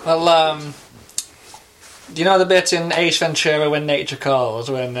 that is. Well, do you know the bit in Ace Ventura When Nature Calls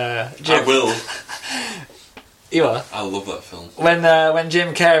when Jim? I will. You are. I love that film. When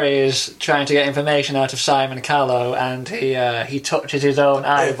Jim Carrey is trying to get information out of Simon Callow and he touches his own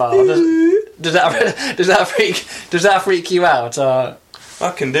eyeball. Does that freak you out? Or?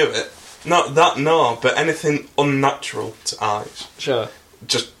 I can do it. Not that, no, but anything unnatural to eyes Sure.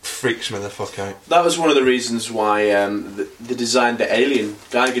 just freaks me the fuck out. That was one of the reasons why they designed the Alien.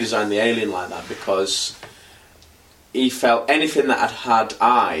 Geiger designed the Alien like that, because he felt anything that had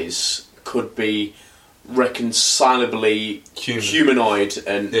eyes could be reconcilably Human. humanoid,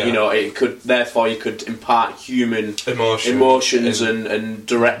 and Yeah. you know, you could impart human emotions and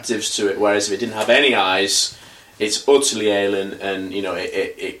directives to it. Whereas if it didn't have any eyes, it's utterly alien, and you know,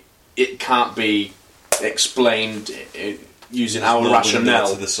 it can't be explained using our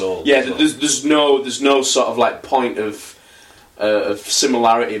rationale. To the soul. Yeah, as well. there's no sort of like point of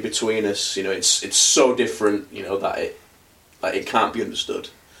similarity between us. You know, it's so different. You know that it can't be understood.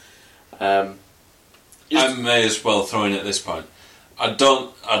 I may as well throw in at this point. I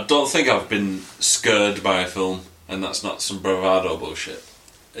don't think I've been scared by a film, and that's not some bravado bullshit.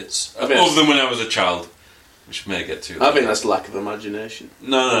 It's I think other than when I was a child, which may get too. I think that's lack of imagination.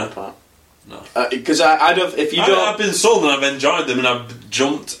 No. Because I don't. If you don't, I've been sold and I've enjoyed them, and I've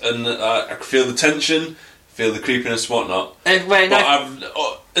jumped, and I can feel the tension, feel the creepiness, whatnot.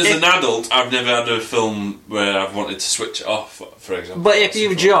 But as an adult, I've never had a film where I've wanted to switch it off, for example. But if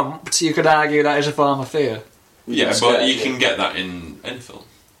you've jumped, you could argue that is a form of fear. Yeah, but you can get that in any film.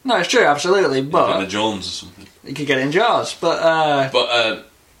 No, it's true, absolutely. Indiana But Jones or something. you could get in Jaws. But But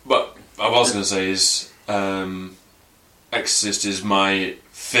what I was going to say is Exorcist is my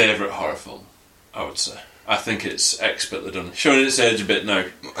favourite horror film, I would say. I think it's expertly done. Showing its age a bit now.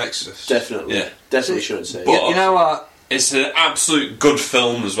 Exorcist. definitely, Yeah. definitely shouldn't say. But- you know what? It's an absolute good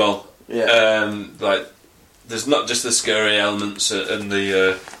film as well. Yeah. Like, there's not just the scary elements and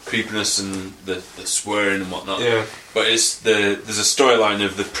the creepiness and the swearing and whatnot. Yeah. But there's a storyline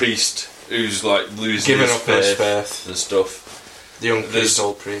of the priest who's like losing Giving his up his faith faith. and stuff. The young There's- priest,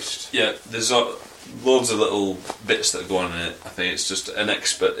 old priest. Yeah, there's loads of little bits that go on in it. I think it's just an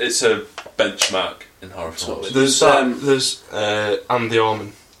expert. It's a benchmark in horror films. Totally. There's and The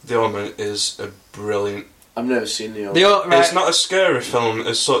Omen. The Omen is a brilliant. I've never seen the. It's not a scary film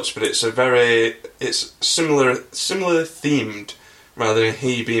as such, but it's similarly themed. Rather than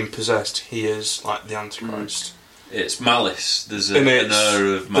he being possessed, he is like the Antichrist. It's malice. There's And an it's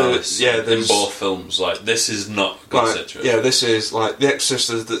air of malice in there's- both films. Like, this is not a good Like, situation. yeah, this is like The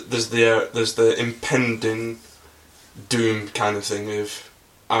Exorcist. There's the impending doom kind of thing of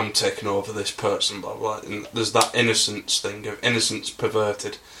I'm taking over this person, blah blah. And there's that innocence thing of innocence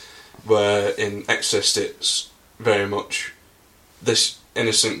perverted, where in Exorcist it's very much this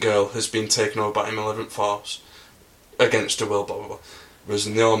innocent girl has been taken over by a malevolent force against her will, blah blah blah. Whereas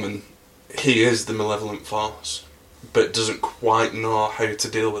in The Omen, he is the malevolent force, but doesn't quite know how to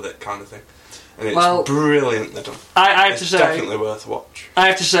deal with it, kind of thing. And it's brilliantly done. I have It's to say, definitely worth a watch.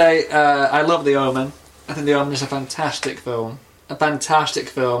 I love The Omen. I think The Omen is a fantastic film. A fantastic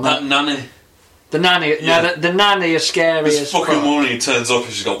film. That nanny. The nanny, Yeah. no, the nanny is scary This as fucking fuck. woman who turns up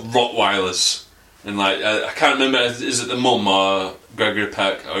and she's got Rottweilers. And like, I can't remember, is it the mum or Gregory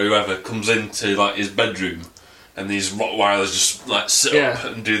Peck or whoever comes into like his bedroom and these Rottweilers just like sit up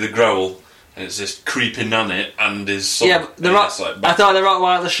and do the growl. And it's this creepy nanny and his son. Yeah, but I thought the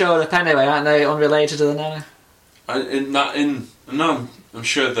Rottweiler showed up anyway, aren't they? Unrelated to the nanny. No, I'm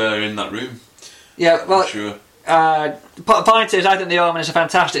sure they're in that room. Yeah, well, I'm sure. point is, I think The Omen is a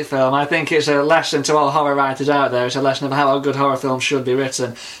fantastic film. I think it's a lesson to all horror writers out there. It's a lesson of how a good horror film should be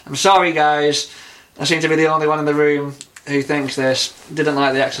written. I'm sorry, guys. I seem to be the only one in the room who thinks this. Didn't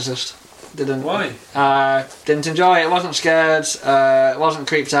like The Exorcist. Didn't. Why? Didn't enjoy it. Wasn't scared. Wasn't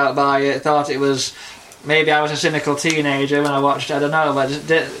creeped out by it. Thought it was. Maybe I was a cynical teenager when I watched it. I don't know, but just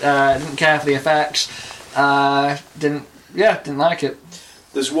didn't care for the effects. Didn't like it.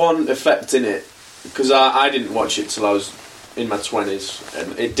 There's one effect in it because I didn't watch it till I was in my 20s,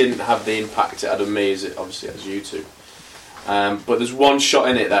 and it didn't have the impact it had on me as it obviously has you two. But there's one shot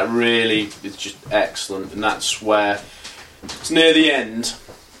in it that really is just excellent, and that's where it's near the end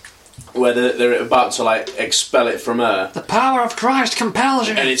where they're about to like expel it from her, The power of Christ compels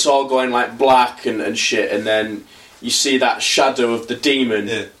you. and it's all going like black and shit, and then you see that shadow of the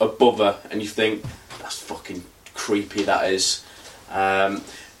demon above her, and you think that's fucking creepy. That is.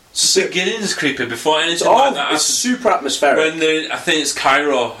 The beginning's creepy before anything like that. It's super atmospheric. When I think it's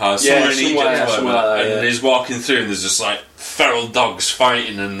Cairo or somewhere in Egypt, or whatever, somewhere like that, and he's walking through, and there's just like feral dogs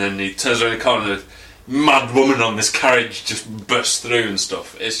fighting, and then he turns around the corner, and a mad woman on this carriage just bursts through and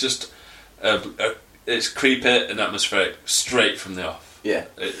stuff. It's just, it's creepy and atmospheric straight from the off. Yeah,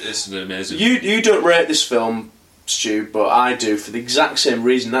 It's an amazing. You don't rate this film, Stu, but I do for the exact same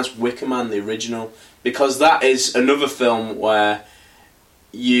reason. That's Wicker Man, the original, because that is another film where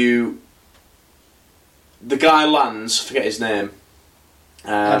the guy lands. I forget his name.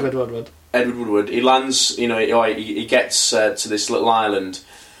 Edward Woodward. Edward Woodward. He lands. You know, he gets to this little island,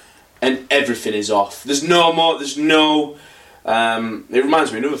 and everything is off. There's no more. There's no. It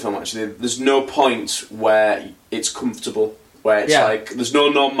reminds me of another film actually. There's no point where it's comfortable. Where it's like there's no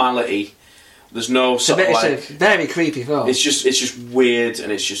normality. There's no It's a, sort of bit, like. it's a very creepy film. It's just weird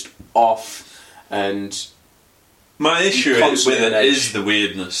and it's just off and. My issue with Constantly on it edge. is the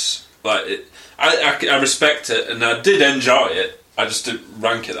weirdness. Like, I respect it, and I did enjoy it. I just didn't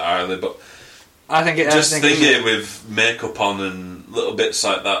rank it that highly, but I think it. just I think thing it's- it with makeup on and little bits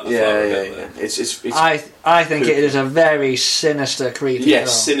like that. Yeah. It's I think it is a very sinister, creepy yeah, film.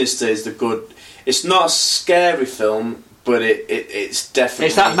 Sinister is the good. It's not a scary film, but it's definitely.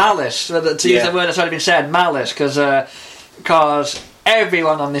 It's that malice. To use Yeah. the word that's already been said, malice, because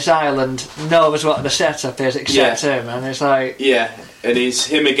everyone on this island knows what the setup is except him, and it's like Yeah, and it's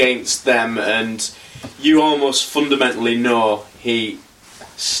him against them, and you almost fundamentally know he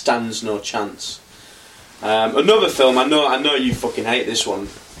stands no chance. Another film, I know you fucking hate this one,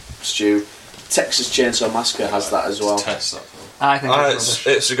 Stu. Texas Chainsaw Massacre has that as well. Test that film. I think it's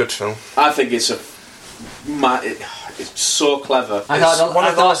It's a good film. I think it's it's so clever. I It's thought one I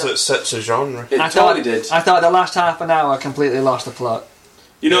of those thought- that sets a genre. It I totally thought, did. I thought the last half an hour completely lost the plot.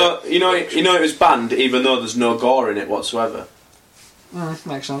 You know, it was banned, even though there's no gore in it whatsoever.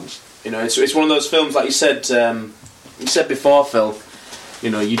 Makes sense. You know, it's one of those films like you said before, Phil. You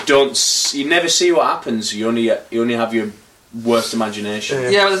know, you never see what happens. You only have your worst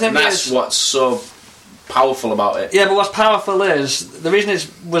imagination. Yeah, but the thing And that's is, what's so powerful about it. yeah, but what's powerful is the reason it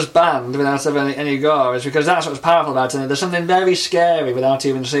was banned without having any gore is because that's what's powerful about it. There's something very scary without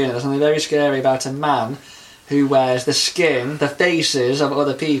even seeing it. There's something very scary about a man who wears the skin, the faces of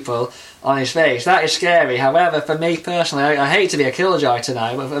other people on his face. That is scary. However, for me personally, I hate to be a killjoy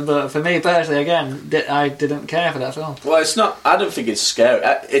tonight, but for me personally, again, I didn't care for that film. Well, it's not. I don't think it's scary.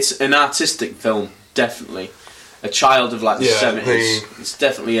 It's an artistic film, definitely. A child of like the Yeah, 70s. It's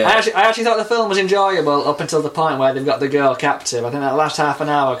definitely. I actually thought the film was enjoyable up until the point where they've got the girl captive. I think that last half an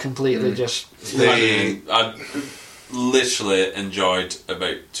hour completely just... I literally enjoyed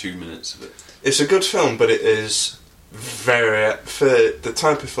about 2 minutes of it. It's a good film, but it is very, for the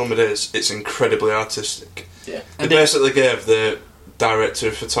type of film it is, it's incredibly artistic. Yeah. They basically gave the director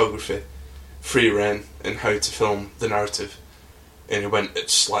of photography free rein in how to film the narrative, and he went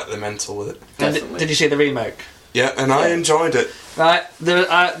slightly mental with it. And Definitely. did you see the remake? Yeah, and I enjoyed it. Right,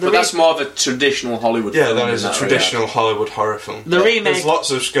 But that's more of a traditional Hollywood Yeah, film. that in is a regard. traditional Hollywood horror film. The remake... There's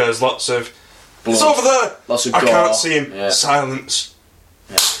lots of scares, lots of... Blood. It's over there! Lots of I gore. can't see him. Yeah. Silence.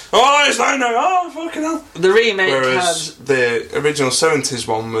 Yeah. Oh, he's down there! Oh, fucking hell! The remake Whereas the original 70s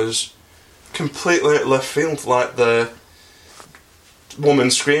one was completely left field, like the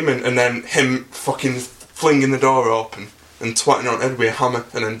woman screaming and then him fucking flinging the door open and twatting her on her head with a hammer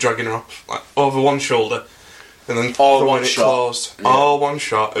and then dragging her off, like, over one shoulder and then All throwing one it shot. closed. Yeah. All one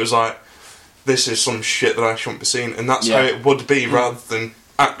shot. It was like, this is some shit that I shouldn't be seeing, and that's how Yeah. it would be rather than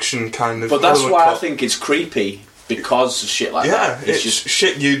action kind of. But that's Hollywood why I cop. think it's creepy, because of shit like Yeah, that. it's just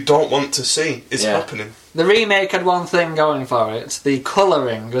shit you don't want to see is Yeah. happening. The remake had one thing going for it. The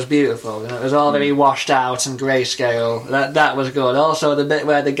colouring was beautiful. You know, it was all very washed out and grayscale. That was good. Also, the bit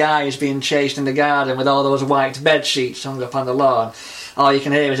where the guy is being chased in the garden with all those white bed sheets hung up on the lawn. All you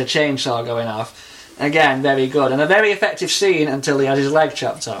can hear is a chainsaw going off. Again, very good. And a very effective scene until he has his leg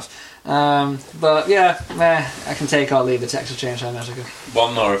chopped off. But yeah, I can take or leave the Texas Chainsaw Massacre.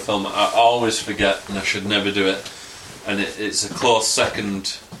 One horror film I always forget, and I should never do it, and it's a close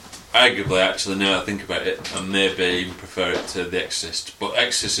second, arguably, actually, now I think about it, and maybe even prefer it to The Exorcist, but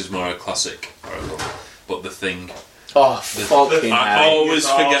Exorcist is more a classic horror film. But The Thing, Oh, fucking I hell. always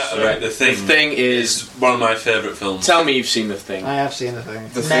forget about The Thing. The Thing is... One of my favourite films. Tell me you've seen The Thing. I have seen the thing.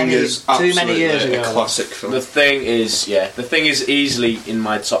 The Thing is too many absolutely years a ago. classic film. The Thing is, The Thing is easily in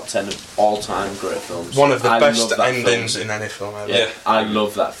my top 10 of all-time great films. One of the I best love that endings film. in any film ever. Yeah, I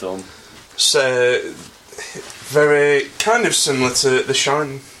love that film. So, very kind of similar to The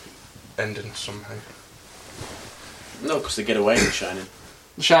Shining ending somehow. No, because they get away with Shining.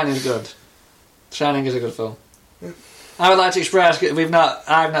 The Shining's good. Shining is a good film. I would like to express I've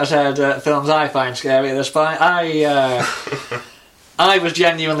not said films I find scary at this point. I was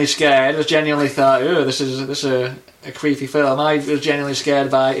genuinely scared. I was genuinely thought, "Oh, this is a creepy film." I was genuinely scared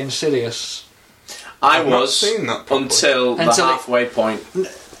by Insidious. I I've not was seen that properly. until the Until it- halfway point.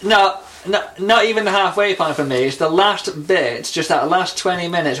 No, not even the halfway point for me. It's the last bit, just that last 20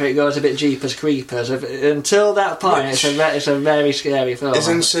 minutes where it goes a bit Jeepers Creepers. Until that point, Which- it's a very scary film. Is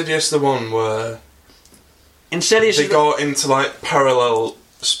Insidious the one where Insidious they is go into like parallel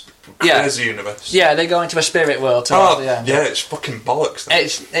Yeah. crazy universe? yeah, they go into a spirit world Oh, towards the end. yeah, it's fucking bollocks. Then.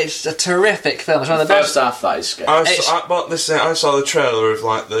 It's a terrific film. It's one of The the first best. half, that is scary. I saw the trailer of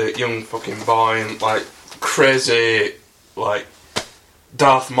like the young fucking boy and like crazy like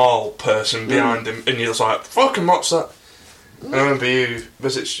Darth Maul person behind him, and you're just like, fucking what's that? I remember you,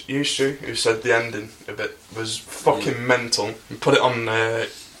 Stu, who said the ending of it was fucking mental. You put it on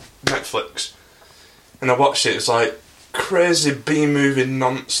Netflix, and I watched it. It's like crazy B-movie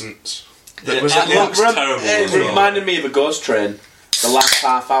nonsense. It Was looks terrible. It reminded me of a Ghost Train. The last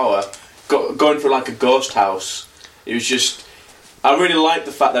half hour, going through like a ghost house. It was just. I really liked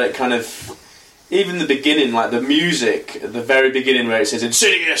the fact that it kind of. Even the beginning, like the music at the very beginning where it says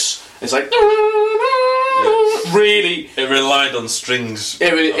Insidious, it's like. Really. It relied on strings.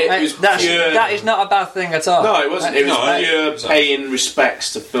 It was pure. That is not a bad thing at all. No, it wasn't. It was pure exactly. paying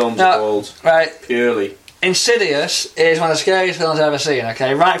respects to films of old. Right. Purely. Insidious is one of the scariest films I've ever seen,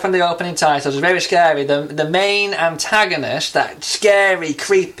 okay? Right from the opening titles, it's very scary. The main antagonist, that scary,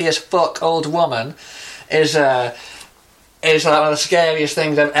 creepy as fuck old woman, is like one of the scariest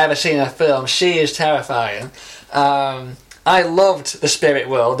things I've ever seen in a film. She is terrifying. I loved the spirit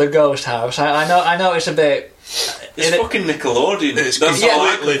world, the ghost house. I know it's a bit... It's fucking Nickelodeon. It's That's all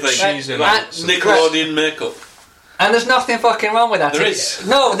I completely can think. cheesy. Nickelodeon makeup. And there's nothing fucking wrong with that. There is.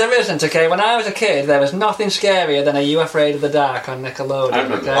 No, there isn't, okay? When I was a kid, there was nothing scarier than Are You Afraid of the Dark on Nickelodeon. I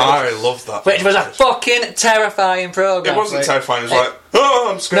remember. Okay? I love that. Which was a fucking terrifying programme. It wasn't terrifying. It was like,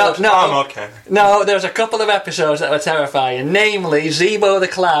 oh, I'm scared. No. I'm okay. No, there was a couple of episodes that were terrifying. Namely, Zebo the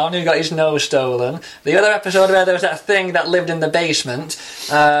Clown, who got his nose stolen. The other episode where there was that thing that lived in the basement.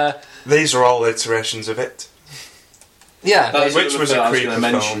 These are all iterations of it. Yeah. Which was a creepy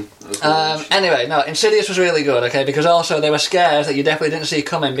film. Anyway, no, Insidious was really good, okay, because also there were scares that you definitely didn't see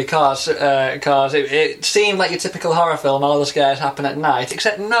coming because it seemed like your typical horror film, all the scares happen at night,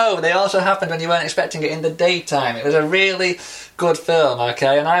 except no, they also happened when you weren't expecting it in the daytime. It was a really good film,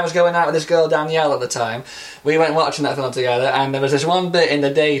 okay, and I was going out with this girl Danielle at the time. We went watching that film together, and there was this one bit in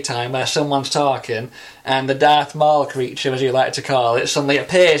the daytime where someone's talking, and the Darth Maul creature, as you like to call it, suddenly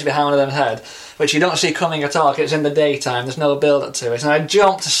appears behind their head, which you don't see coming at all, 'cause it's in the daytime, there's no build-up to it, and I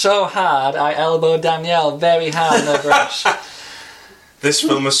jumped so hard, I elbowed Danielle very hard in her breast. This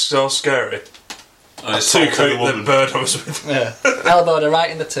film was so scary. I Too cool the bird I was with. Yeah. Elbowed her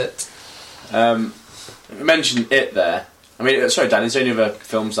right in the tit. I mentioned it there. I mean, sorry, Dan, is there any other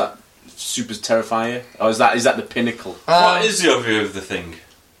films that super terrify you? Or is that the pinnacle? What is your view of the thing?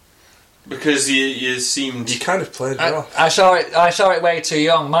 Because you seemed... You kind of played it off. I saw it way too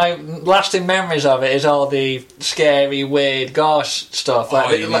young. My lasting memories of it is all the scary, weird, ghost stuff.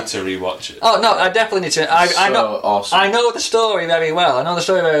 you need to rewatch it. Oh no, I definitely need to. I know. Awesome. I know the story very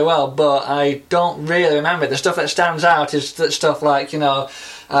well. But I don't really remember it. The stuff that stands out is that stuff like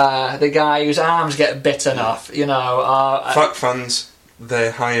the guy whose arms get bitten off. Fact fans, they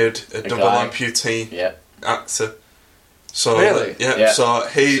hired a double guy. amputee actor. So Really? Yeah. So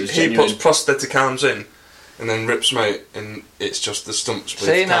he genuine. puts prosthetic arms in, and then rips them out, and it's just the stumps. With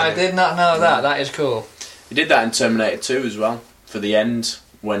See, no, I kind of- did not know that. That is cool. He did that in Terminator 2 as well, for the end,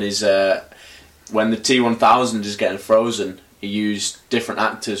 when when the T-1000 is getting frozen, he used different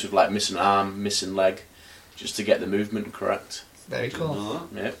actors with like missing arm, missing leg, just to get the movement correct. Very cool.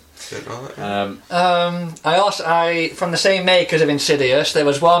 Yeah. Didn't know that. I from the same makers of Insidious, there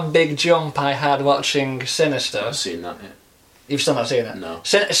was one big jump I had watching Sinister. I've seen that, yeah. You've still not seen it? No.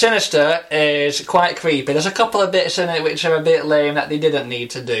 Sinister is quite creepy. There's a couple of bits in it which are a bit lame that they didn't need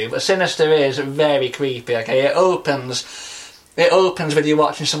to do, but Sinister is very creepy, okay? It opens with you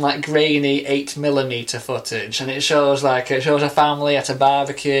watching some like grainy 8mm footage, and it shows a family at a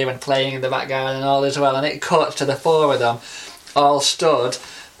barbecue and playing in the background and all as well, and it cuts to the four of them all stood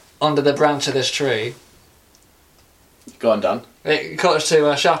under the branch of this tree. Go on, Dan. It cuts to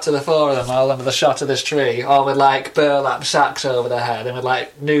a shot of the four of them all under the shot of this tree, all with like burlap sacks over their head and with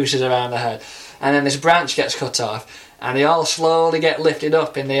like nooses around their head. And then this branch gets cut off, and they all slowly get lifted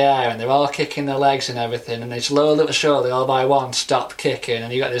up in the air, and they're all kicking their legs and everything, and they slowly but surely, all by one, stop kicking,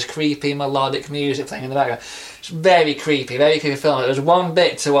 and you got this creepy melodic music playing in the background. It's very creepy film. There was one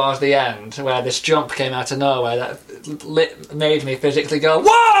bit towards the end where this jump came out of nowhere that made me physically go,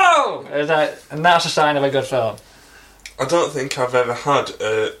 whoa! And that's a sign of a good film. I don't think I've ever had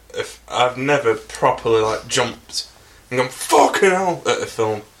I've never properly like jumped and gone fucking hell at a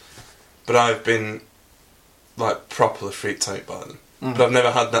film, but I've been like properly freaked out by them. But I've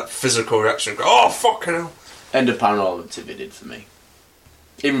never had that physical reaction. Go, oh fucking hell! End of Paranormal Activity did for me.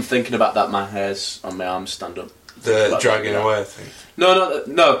 Even thinking about that, my hairs on my arms stand up. The dragging away thing. No,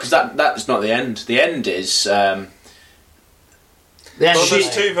 because that's not the end. The end is. The end Well, is-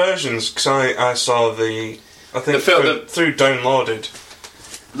 there's two versions because I saw the. I think The film- through downloaded.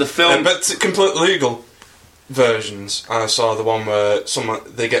 The film. But complete legal versions. I saw the one where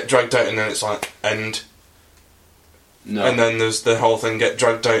they get dragged out and then it's like end. No. And then there's the whole thing get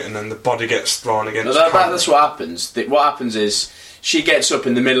dragged out, and then the body gets thrown against. No, the camera. that's what happens. What happens is she gets up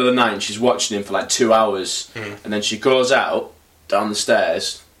in the middle of the night and she's watching him for like 2 hours, and then she goes out down the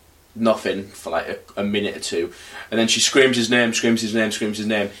stairs, nothing for like a minute or two, and then she screams his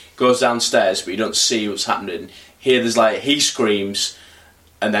name, goes downstairs, but you don't see what's happening. Here there's like he screams,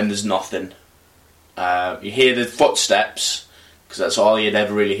 and then there's nothing. You hear the footsteps, because that's all you'd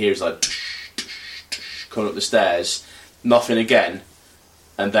ever really hear is like coming up the stairs, nothing again,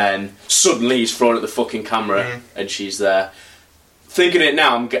 and then suddenly he's thrown at the fucking camera and she's there. Thinking it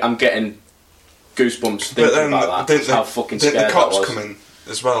now, I'm getting goosebumps thinking about that. How fucking scared the cops that was. come in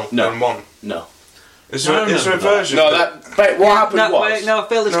as well? No. In one? No. Is there a version? No, wait, what happened was... Wait, no,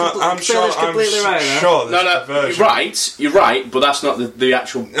 Phil is, I'm Phil is completely right. Sure there's a version. You're right, but that's not the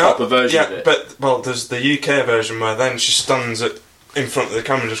actual proper version of it. But, there's the UK version where then she stands in front of the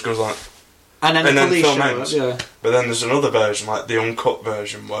camera and just goes like... And then the police film show ends. up, yeah. But then there's another version, like the uncut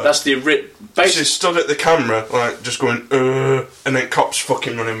version, where... That's the... She stood at the camera, like, just going, and then cops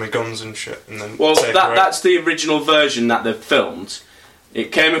fucking running with guns and shit, and then... Well, that's the original version that they've filmed.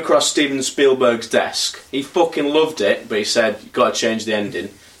 It came across Steven Spielberg's desk. He fucking loved it, but he said, you've got to change the ending.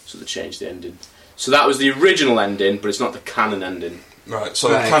 So they changed the ending. So that was the original ending, but it's not the canon ending. Right, so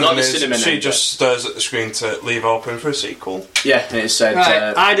Right. the canon Not the is cinema she ending. just stares at the screen to leave open for a sequel. Yeah, and it said...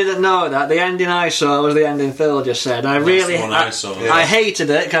 Right, I didn't know that. The ending I saw was the ending Phil just said. I really... the one I saw. Yeah. I hated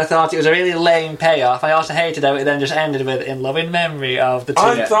it because I thought it was a really lame payoff. I also hated how it then just ended with "in loving memory of the two."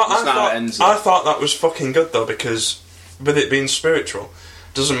 I that's thought not how it ends, though. I thought that was fucking good though, because with it being spiritual,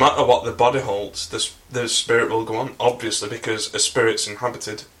 doesn't matter what the body holds, the spirit will go on, obviously, because a spirit's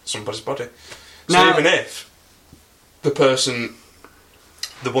inhabited somebody's body. So Now- even if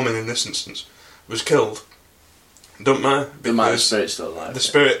the woman in this instance, was killed, don't matter, The matter because spirit's still alive.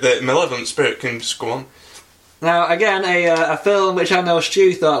 the malevolent spirit can just go on. Now, again, a film which I know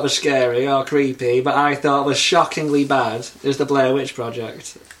Stu thought was scary or creepy, but I thought was shockingly bad, is The Blair Witch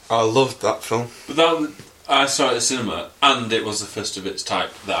Project. I loved that film. But that, I saw it at the cinema, and it was the first of its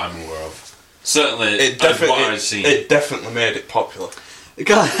type that I'm aware of. Certainly, what I've seen. It definitely made it popular.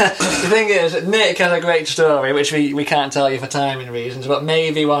 Because the thing is, Nick has a great story, which we can't tell you for timing reasons, but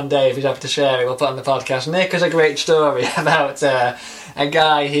maybe one day, if he's happy to share it, we'll put on the podcast. Nick has a great story about a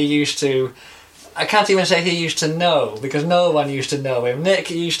guy he used to... I can't even say he used to know, because no one used to know him. Nick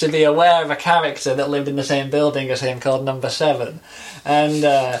used to be aware of a character that lived in the same building as him called Number 7. And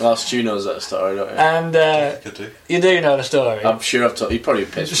Well, Stu knows that story, don't you? and Could do. you do know the story. I'm sure I've told you. Probably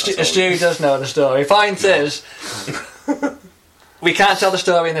pissed me. Stu does know the story. Point is, we can't tell the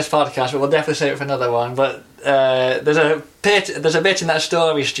story in this podcast, but we'll definitely save it for another one. But there's a bit in that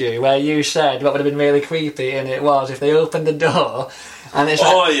story, Stu, where you said what would have been really creepy, and it was if they opened the door, and it's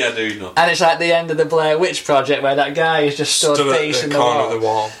like, Oh, yeah, I do know. and it's like the end of the Blair Witch Project, where that guy is just stood Stood at facing the the corner wall. of the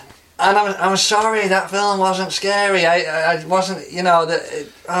wall. And I'm sorry, that film wasn't scary. I wasn't, you know,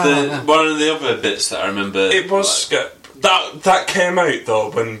 One of the other bits that I remember... It was that came out though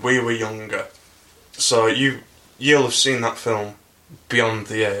when we were younger, so you'll have seen that film beyond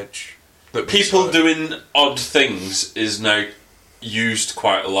the age that we People saw it. doing odd things is now used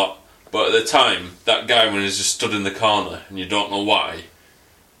quite a lot, but at the time, that guy when he's just stood in the corner and you don't know why.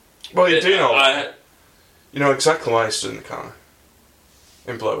 Well, you do know. I- You know exactly why he stood in the corner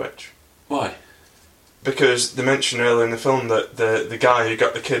in Blair Witch. Why? Because they mentioned earlier in the film that the guy who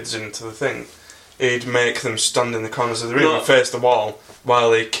got the kids into the thing, he'd make them stand in the corners of the room No. and face the wall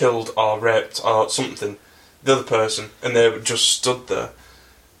while he killed or raped or something the other person, and they just stood there.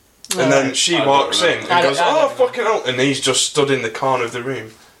 And then she I don't walks in remember. and goes, I "Oh, don't know. fucking hell!" And he's just stood in the corner of the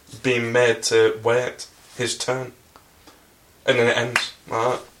room, being made to wait his turn. And then it ends like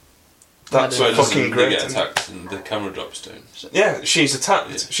that. That's So it doesn't- fucking they great. get isn't it? attacked and the camera drops down. Yeah, she's attacked.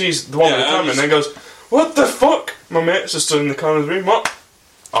 Yeah. She's the one with the Yeah, I camera, was- and then goes, "What the fuck?" My mate's just stood in the corner of the room. What?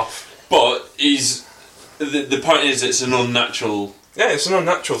 Off. But the point is, it's an unnatural Yeah, it's an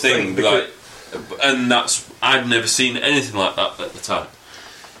unnatural thing, thing. like, and I'd never seen anything like that at the time.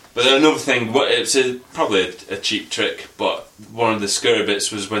 But then another thing, it's probably a cheap trick, but one of the scary bits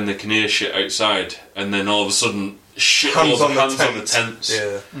was when they can hear shit outside, and then all of a sudden, shitloads of hands on the tents.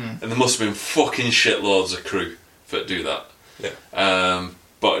 Yeah. And there must have been fucking shitloads of crew for to do that. Yeah.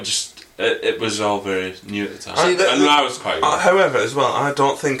 But just, it was all very new at the time. See, And I was quite young. However, as well, I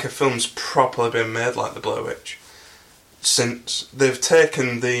don't think a film's properly been made like The Blair Witch. Since they've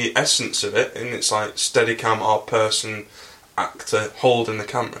taken the essence of it, and it's like Steadicam or person, actor holding the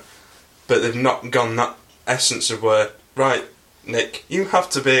camera, but they've not gone that essence of where, right, Nick, you have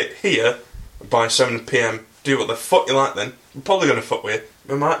to be here by 7 PM, do what the fuck you like then. We're probably going to fuck with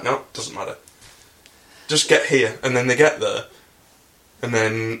you, we might not, doesn't matter. just get here, and then they get there, and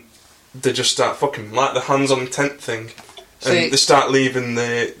then they just start fucking like the hands-on tent thing, and they start leaving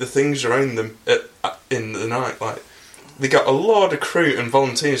the things around them in the night. Like they got a lot of crew and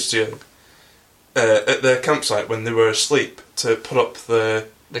volunteers to at their campsite when they were asleep to put up the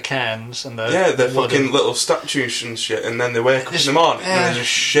cans and the fucking little statues and shit, and then they wake up in the morning and they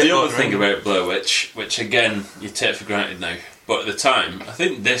just shit. The other thing about Blair Witch, which again you take for granted now, but at the time, I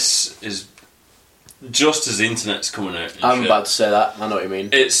think this is just as the internet's coming out. I'm about to say that. I know what you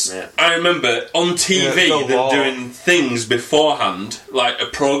mean. I remember on TV them doing things beforehand, like a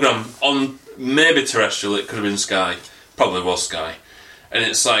programme on maybe terrestrial. It could have been Sky, probably was Sky. And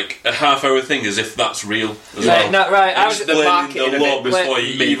it's like a half-hour thing, as if that's real as well. No, right. I was explaining the law before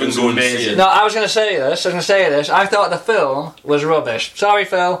you even go and see it. No, I was going to say this. I thought the film was rubbish. Sorry,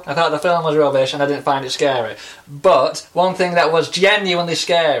 Phil. I thought the film was rubbish, and I didn't find it scary. But one thing that was genuinely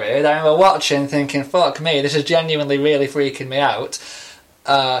scary, that I remember watching, thinking, "Fuck me, this is genuinely really freaking me out,"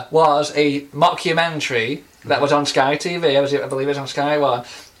 was a mockumentary that was on Sky TV. I believe it was on Sky One.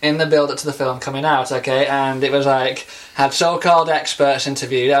 In the build-up to the film coming out, okay, and it was like, had so-called experts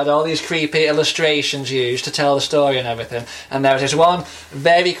interviewed, had all these creepy illustrations used to tell the story and everything, and there was this one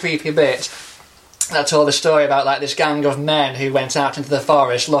very creepy bit that told the story about like this gang of men who went out into the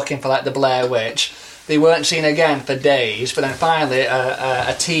forest looking for like the Blair Witch. They weren't seen again for days, but then finally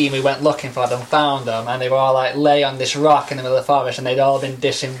a team who went looking for them found them, and they were all like lay on this rock in the middle of the forest, and they'd all been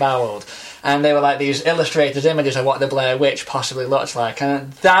disemboweled. And they were like these illustrated images of what the Blair Witch possibly looked like,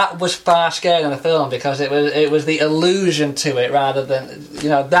 and that was far scarier than the film because it was the allusion to it rather than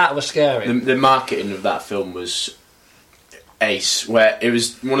that was scary. The marketing of that film was ace, where it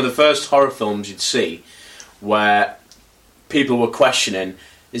was one of the first horror films you'd see where people were questioning,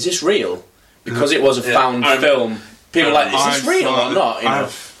 is this real? Because it was a found film. People were like, is this real or not?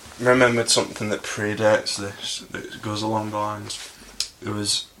 I've remembered something that predates this, that goes along the lines. It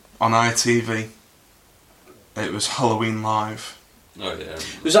was on ITV. It was Halloween Live. Oh yeah.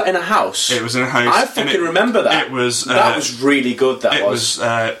 Was that in a house? It was in a house. I fucking remember that. It was. That was really good. It was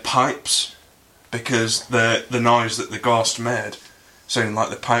pipes, because the noise that the ghost made sounded like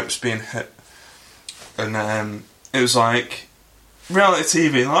the pipes being hit, and it was like reality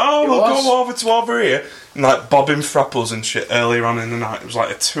TV. Like, we'll go over here, and like bobbing frapples and shit earlier on in the night. It was like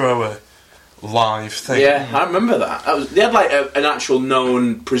a 2-hour live thing. Yeah, I remember that. They had like an actual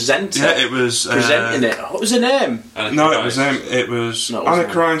known presenter. Yeah, it was presenting it. What was her name? It was Anna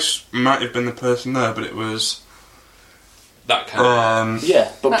Christ. Might have been the person there, but it was that kind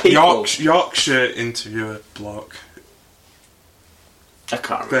of but people. Yorkshire interviewer bloke. I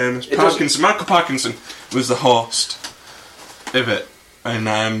can't remember. Famous Michael Parkinson was the host of it, and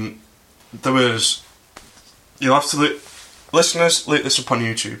there was. You'll have to listeners look this up on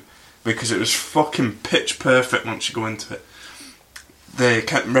YouTube, because it was fucking pitch perfect once you go into it. They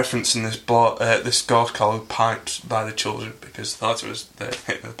kept referencing this ghost called Pipes by the children because they thought it was the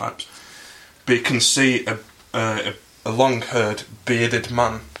hit with the pipes. But you can see a long-haired, bearded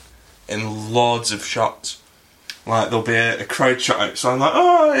man in loads of shots. Like there'll be a crowd shot outside, like,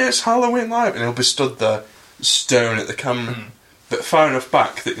 oh, it's Halloween Live, and he'll be stood there staring at the camera, but far enough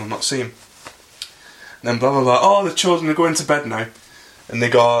back that you'll not see him. And then blah blah blah. Oh, the children are going to bed now, and they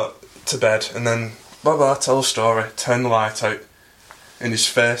go to bed, and then blah blah, tell a story, turn the light out, and his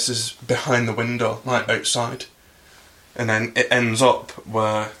face is behind the window, like outside, and then it ends up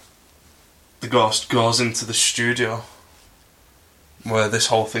where the ghost goes into the studio where this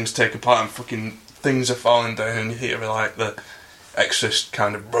whole thing's taken part, and fucking things are falling down, and you hear like the Exorcist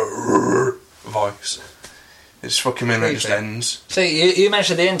kind of voice. It's fucking in, it just ends. See, you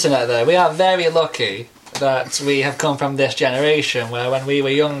mentioned the internet there. We are very lucky that we have come from this generation where when we were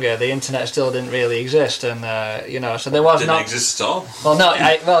younger the internet still didn't really exist, and so there was didn't exist at all. Well, no,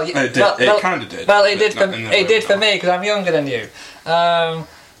 it kind of did. Well, it did for me because I'm younger than you.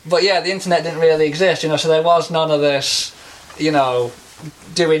 But yeah, the internet didn't really exist, so there was none of this,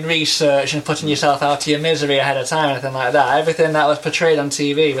 doing research and putting yourself out to your misery ahead of time, anything like that. Everything that was portrayed on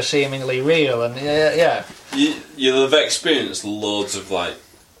TV was seemingly real, and yeah. You'll have experienced loads of like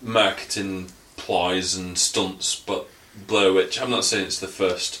marketing ploys and stunts, but Blair Witch, I'm not saying it's the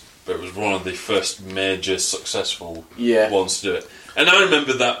first, but it was one of the first major successful ones to do it. And I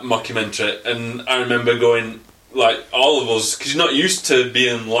remember that mockumentary, and I remember going, like, all of us, because you're not used to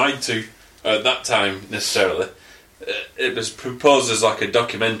being lied to at that time necessarily. It was proposed as like a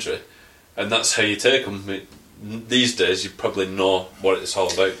documentary, and that's how you take them. These days, you probably know what it's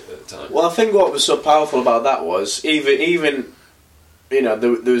all about at the time. Well, I think what was so powerful about that was even there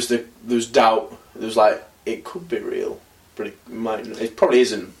was doubt. There was like, it could be real, but it probably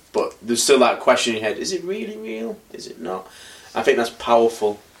isn't. but there's still that question in your head: is it really real? Is it not? I think that's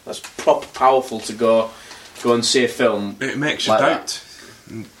powerful. That's proper powerful to go and see a film. It makes you like doubt.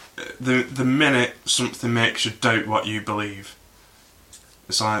 The minute something makes you doubt what you believe,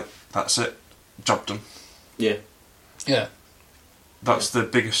 it's like, that's it, job done. Yeah. Yeah. That's the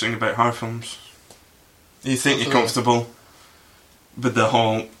biggest thing about horror films. You think Absolutely. you're comfortable with the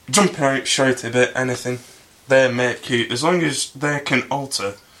whole jump out, shout a bit, anything. They make you, as long as they can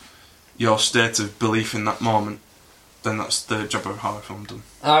alter your state of belief in that moment, then that's the job of a horror film done.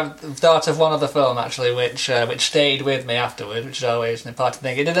 I've thought of one other film actually, which stayed with me afterwards, which is always an important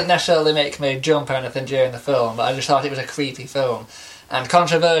thing. It didn't necessarily make me jump or anything during the film, but I just thought it was a creepy film. And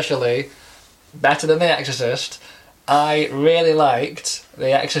controversially, better than The Exorcist, I really liked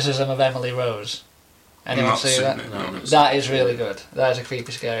The Exorcism of Emily Rose. Anyone Not see seen that? it, No, no. That is really good. That is a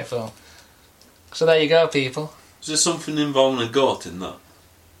creepy, scary film. So there you go, people. Is there something involving a goat in that?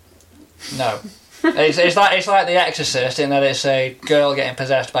 No. It's like The Exorcist in that it's a girl getting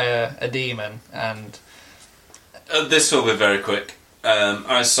possessed by a demon, and This will be very quick.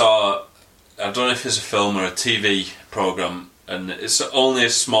 I saw, I don't know if it's a film or a TV programme, and it's only a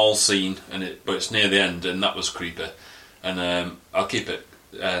small scene, but it's near the end, and that was creepy. And I'll keep it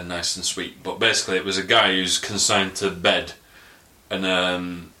nice and sweet. But basically, it was a guy who's consigned to bed,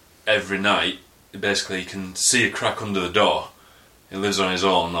 and every night, basically, you can see a crack under the door. He lives on his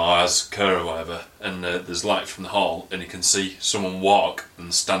own, or has care or whatever, and there's light from the hall, and he can see someone walk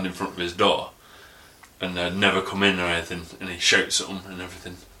and stand in front of his door, and never come in or anything, and he shouts at them and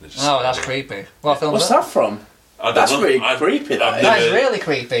everything. They just- oh, that's creepy. What film What's is that? that from? I don't That's know. really I've- creepy, that I've is. That never- is really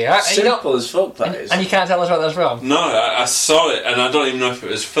creepy. You don't- Simple as fuck, that is. and you can't tell us what that's from. No, I saw it, and I don't even know if it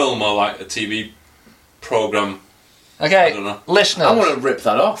was film or like a TV program. Okay, I don't know. listeners. I want to rip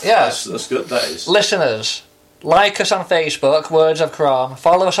that off. Yeah. That's good, that is. Listeners, like us on Facebook, Words of Crom.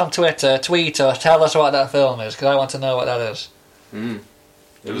 Follow us on Twitter, tweet us, tell us what that film is, because I want to know what that is.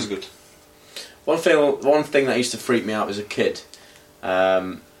 It was good. One thing that used to freak me out as a kid,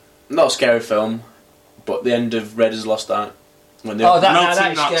 not a scary film, but the end of Raiders of the Lost Ark. When they Oh, that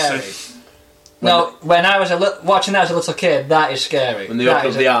Melting is Nazi. scary. No, when I was watching that as a little kid, that is scary. when they That open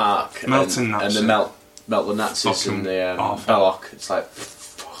is up the Ark Melting and Nazi. they melt the Nazis Fucking in the awful. Belloc. It's like,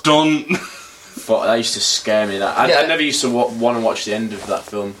 Done. but that used to scare me. I Yeah. never used to want to watch the end of that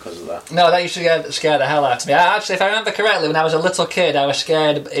film because of that. No, that used to scare the hell out of me. Actually, if I remember correctly, when I was a little kid, I was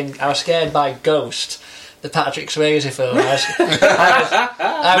scared by Ghost, the Patrick Swayze film.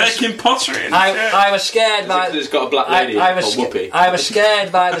 I was Making pottery and shit. I was scared by. Because it's got a black lady I was called Whoopi. I was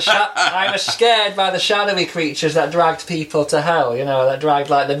scared by the I was scared by the shadowy creatures that dragged people to hell. You know, that dragged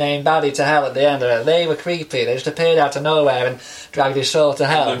like the main baddie to hell at the end of it. They were creepy. They just appeared out of nowhere and dragged his soul to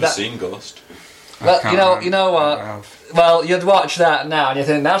hell. I've never seen Ghost. Well, I you can't know what? remember. Well, you'd watch that now and you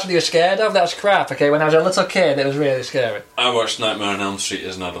think that's what you're scared of. That's crap. Okay, when I was a little kid, it was really scary. I watched Nightmare on Elm Street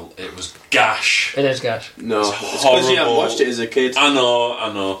as an adult. It was gash. It is, guys. No, It's it's because you haven't horrible. watched it as a kid. I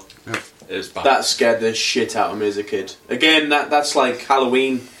know. It's bad. That scared the shit out of me as a kid. Again, that's like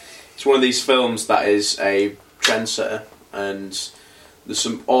Halloween. It's one of these films that is a trendsetter, and there's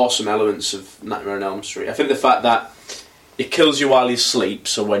some awesome elements of Nightmare on Elm Street. I think the fact that it kills you while you sleep,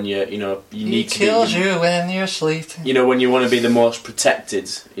 so when you He need to kills be, you when you're sleeping. when you want to be the most protected,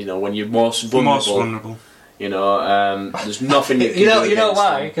 when you're most vulnerable, Most vulnerable. there's nothing you can do You know against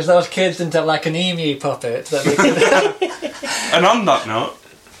why? them. Because those kids didn't have like an emu puppet that they could. And on that note,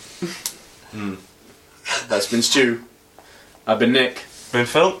 That's been Stu. I've been Nick. been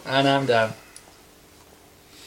Phil. And I'm down.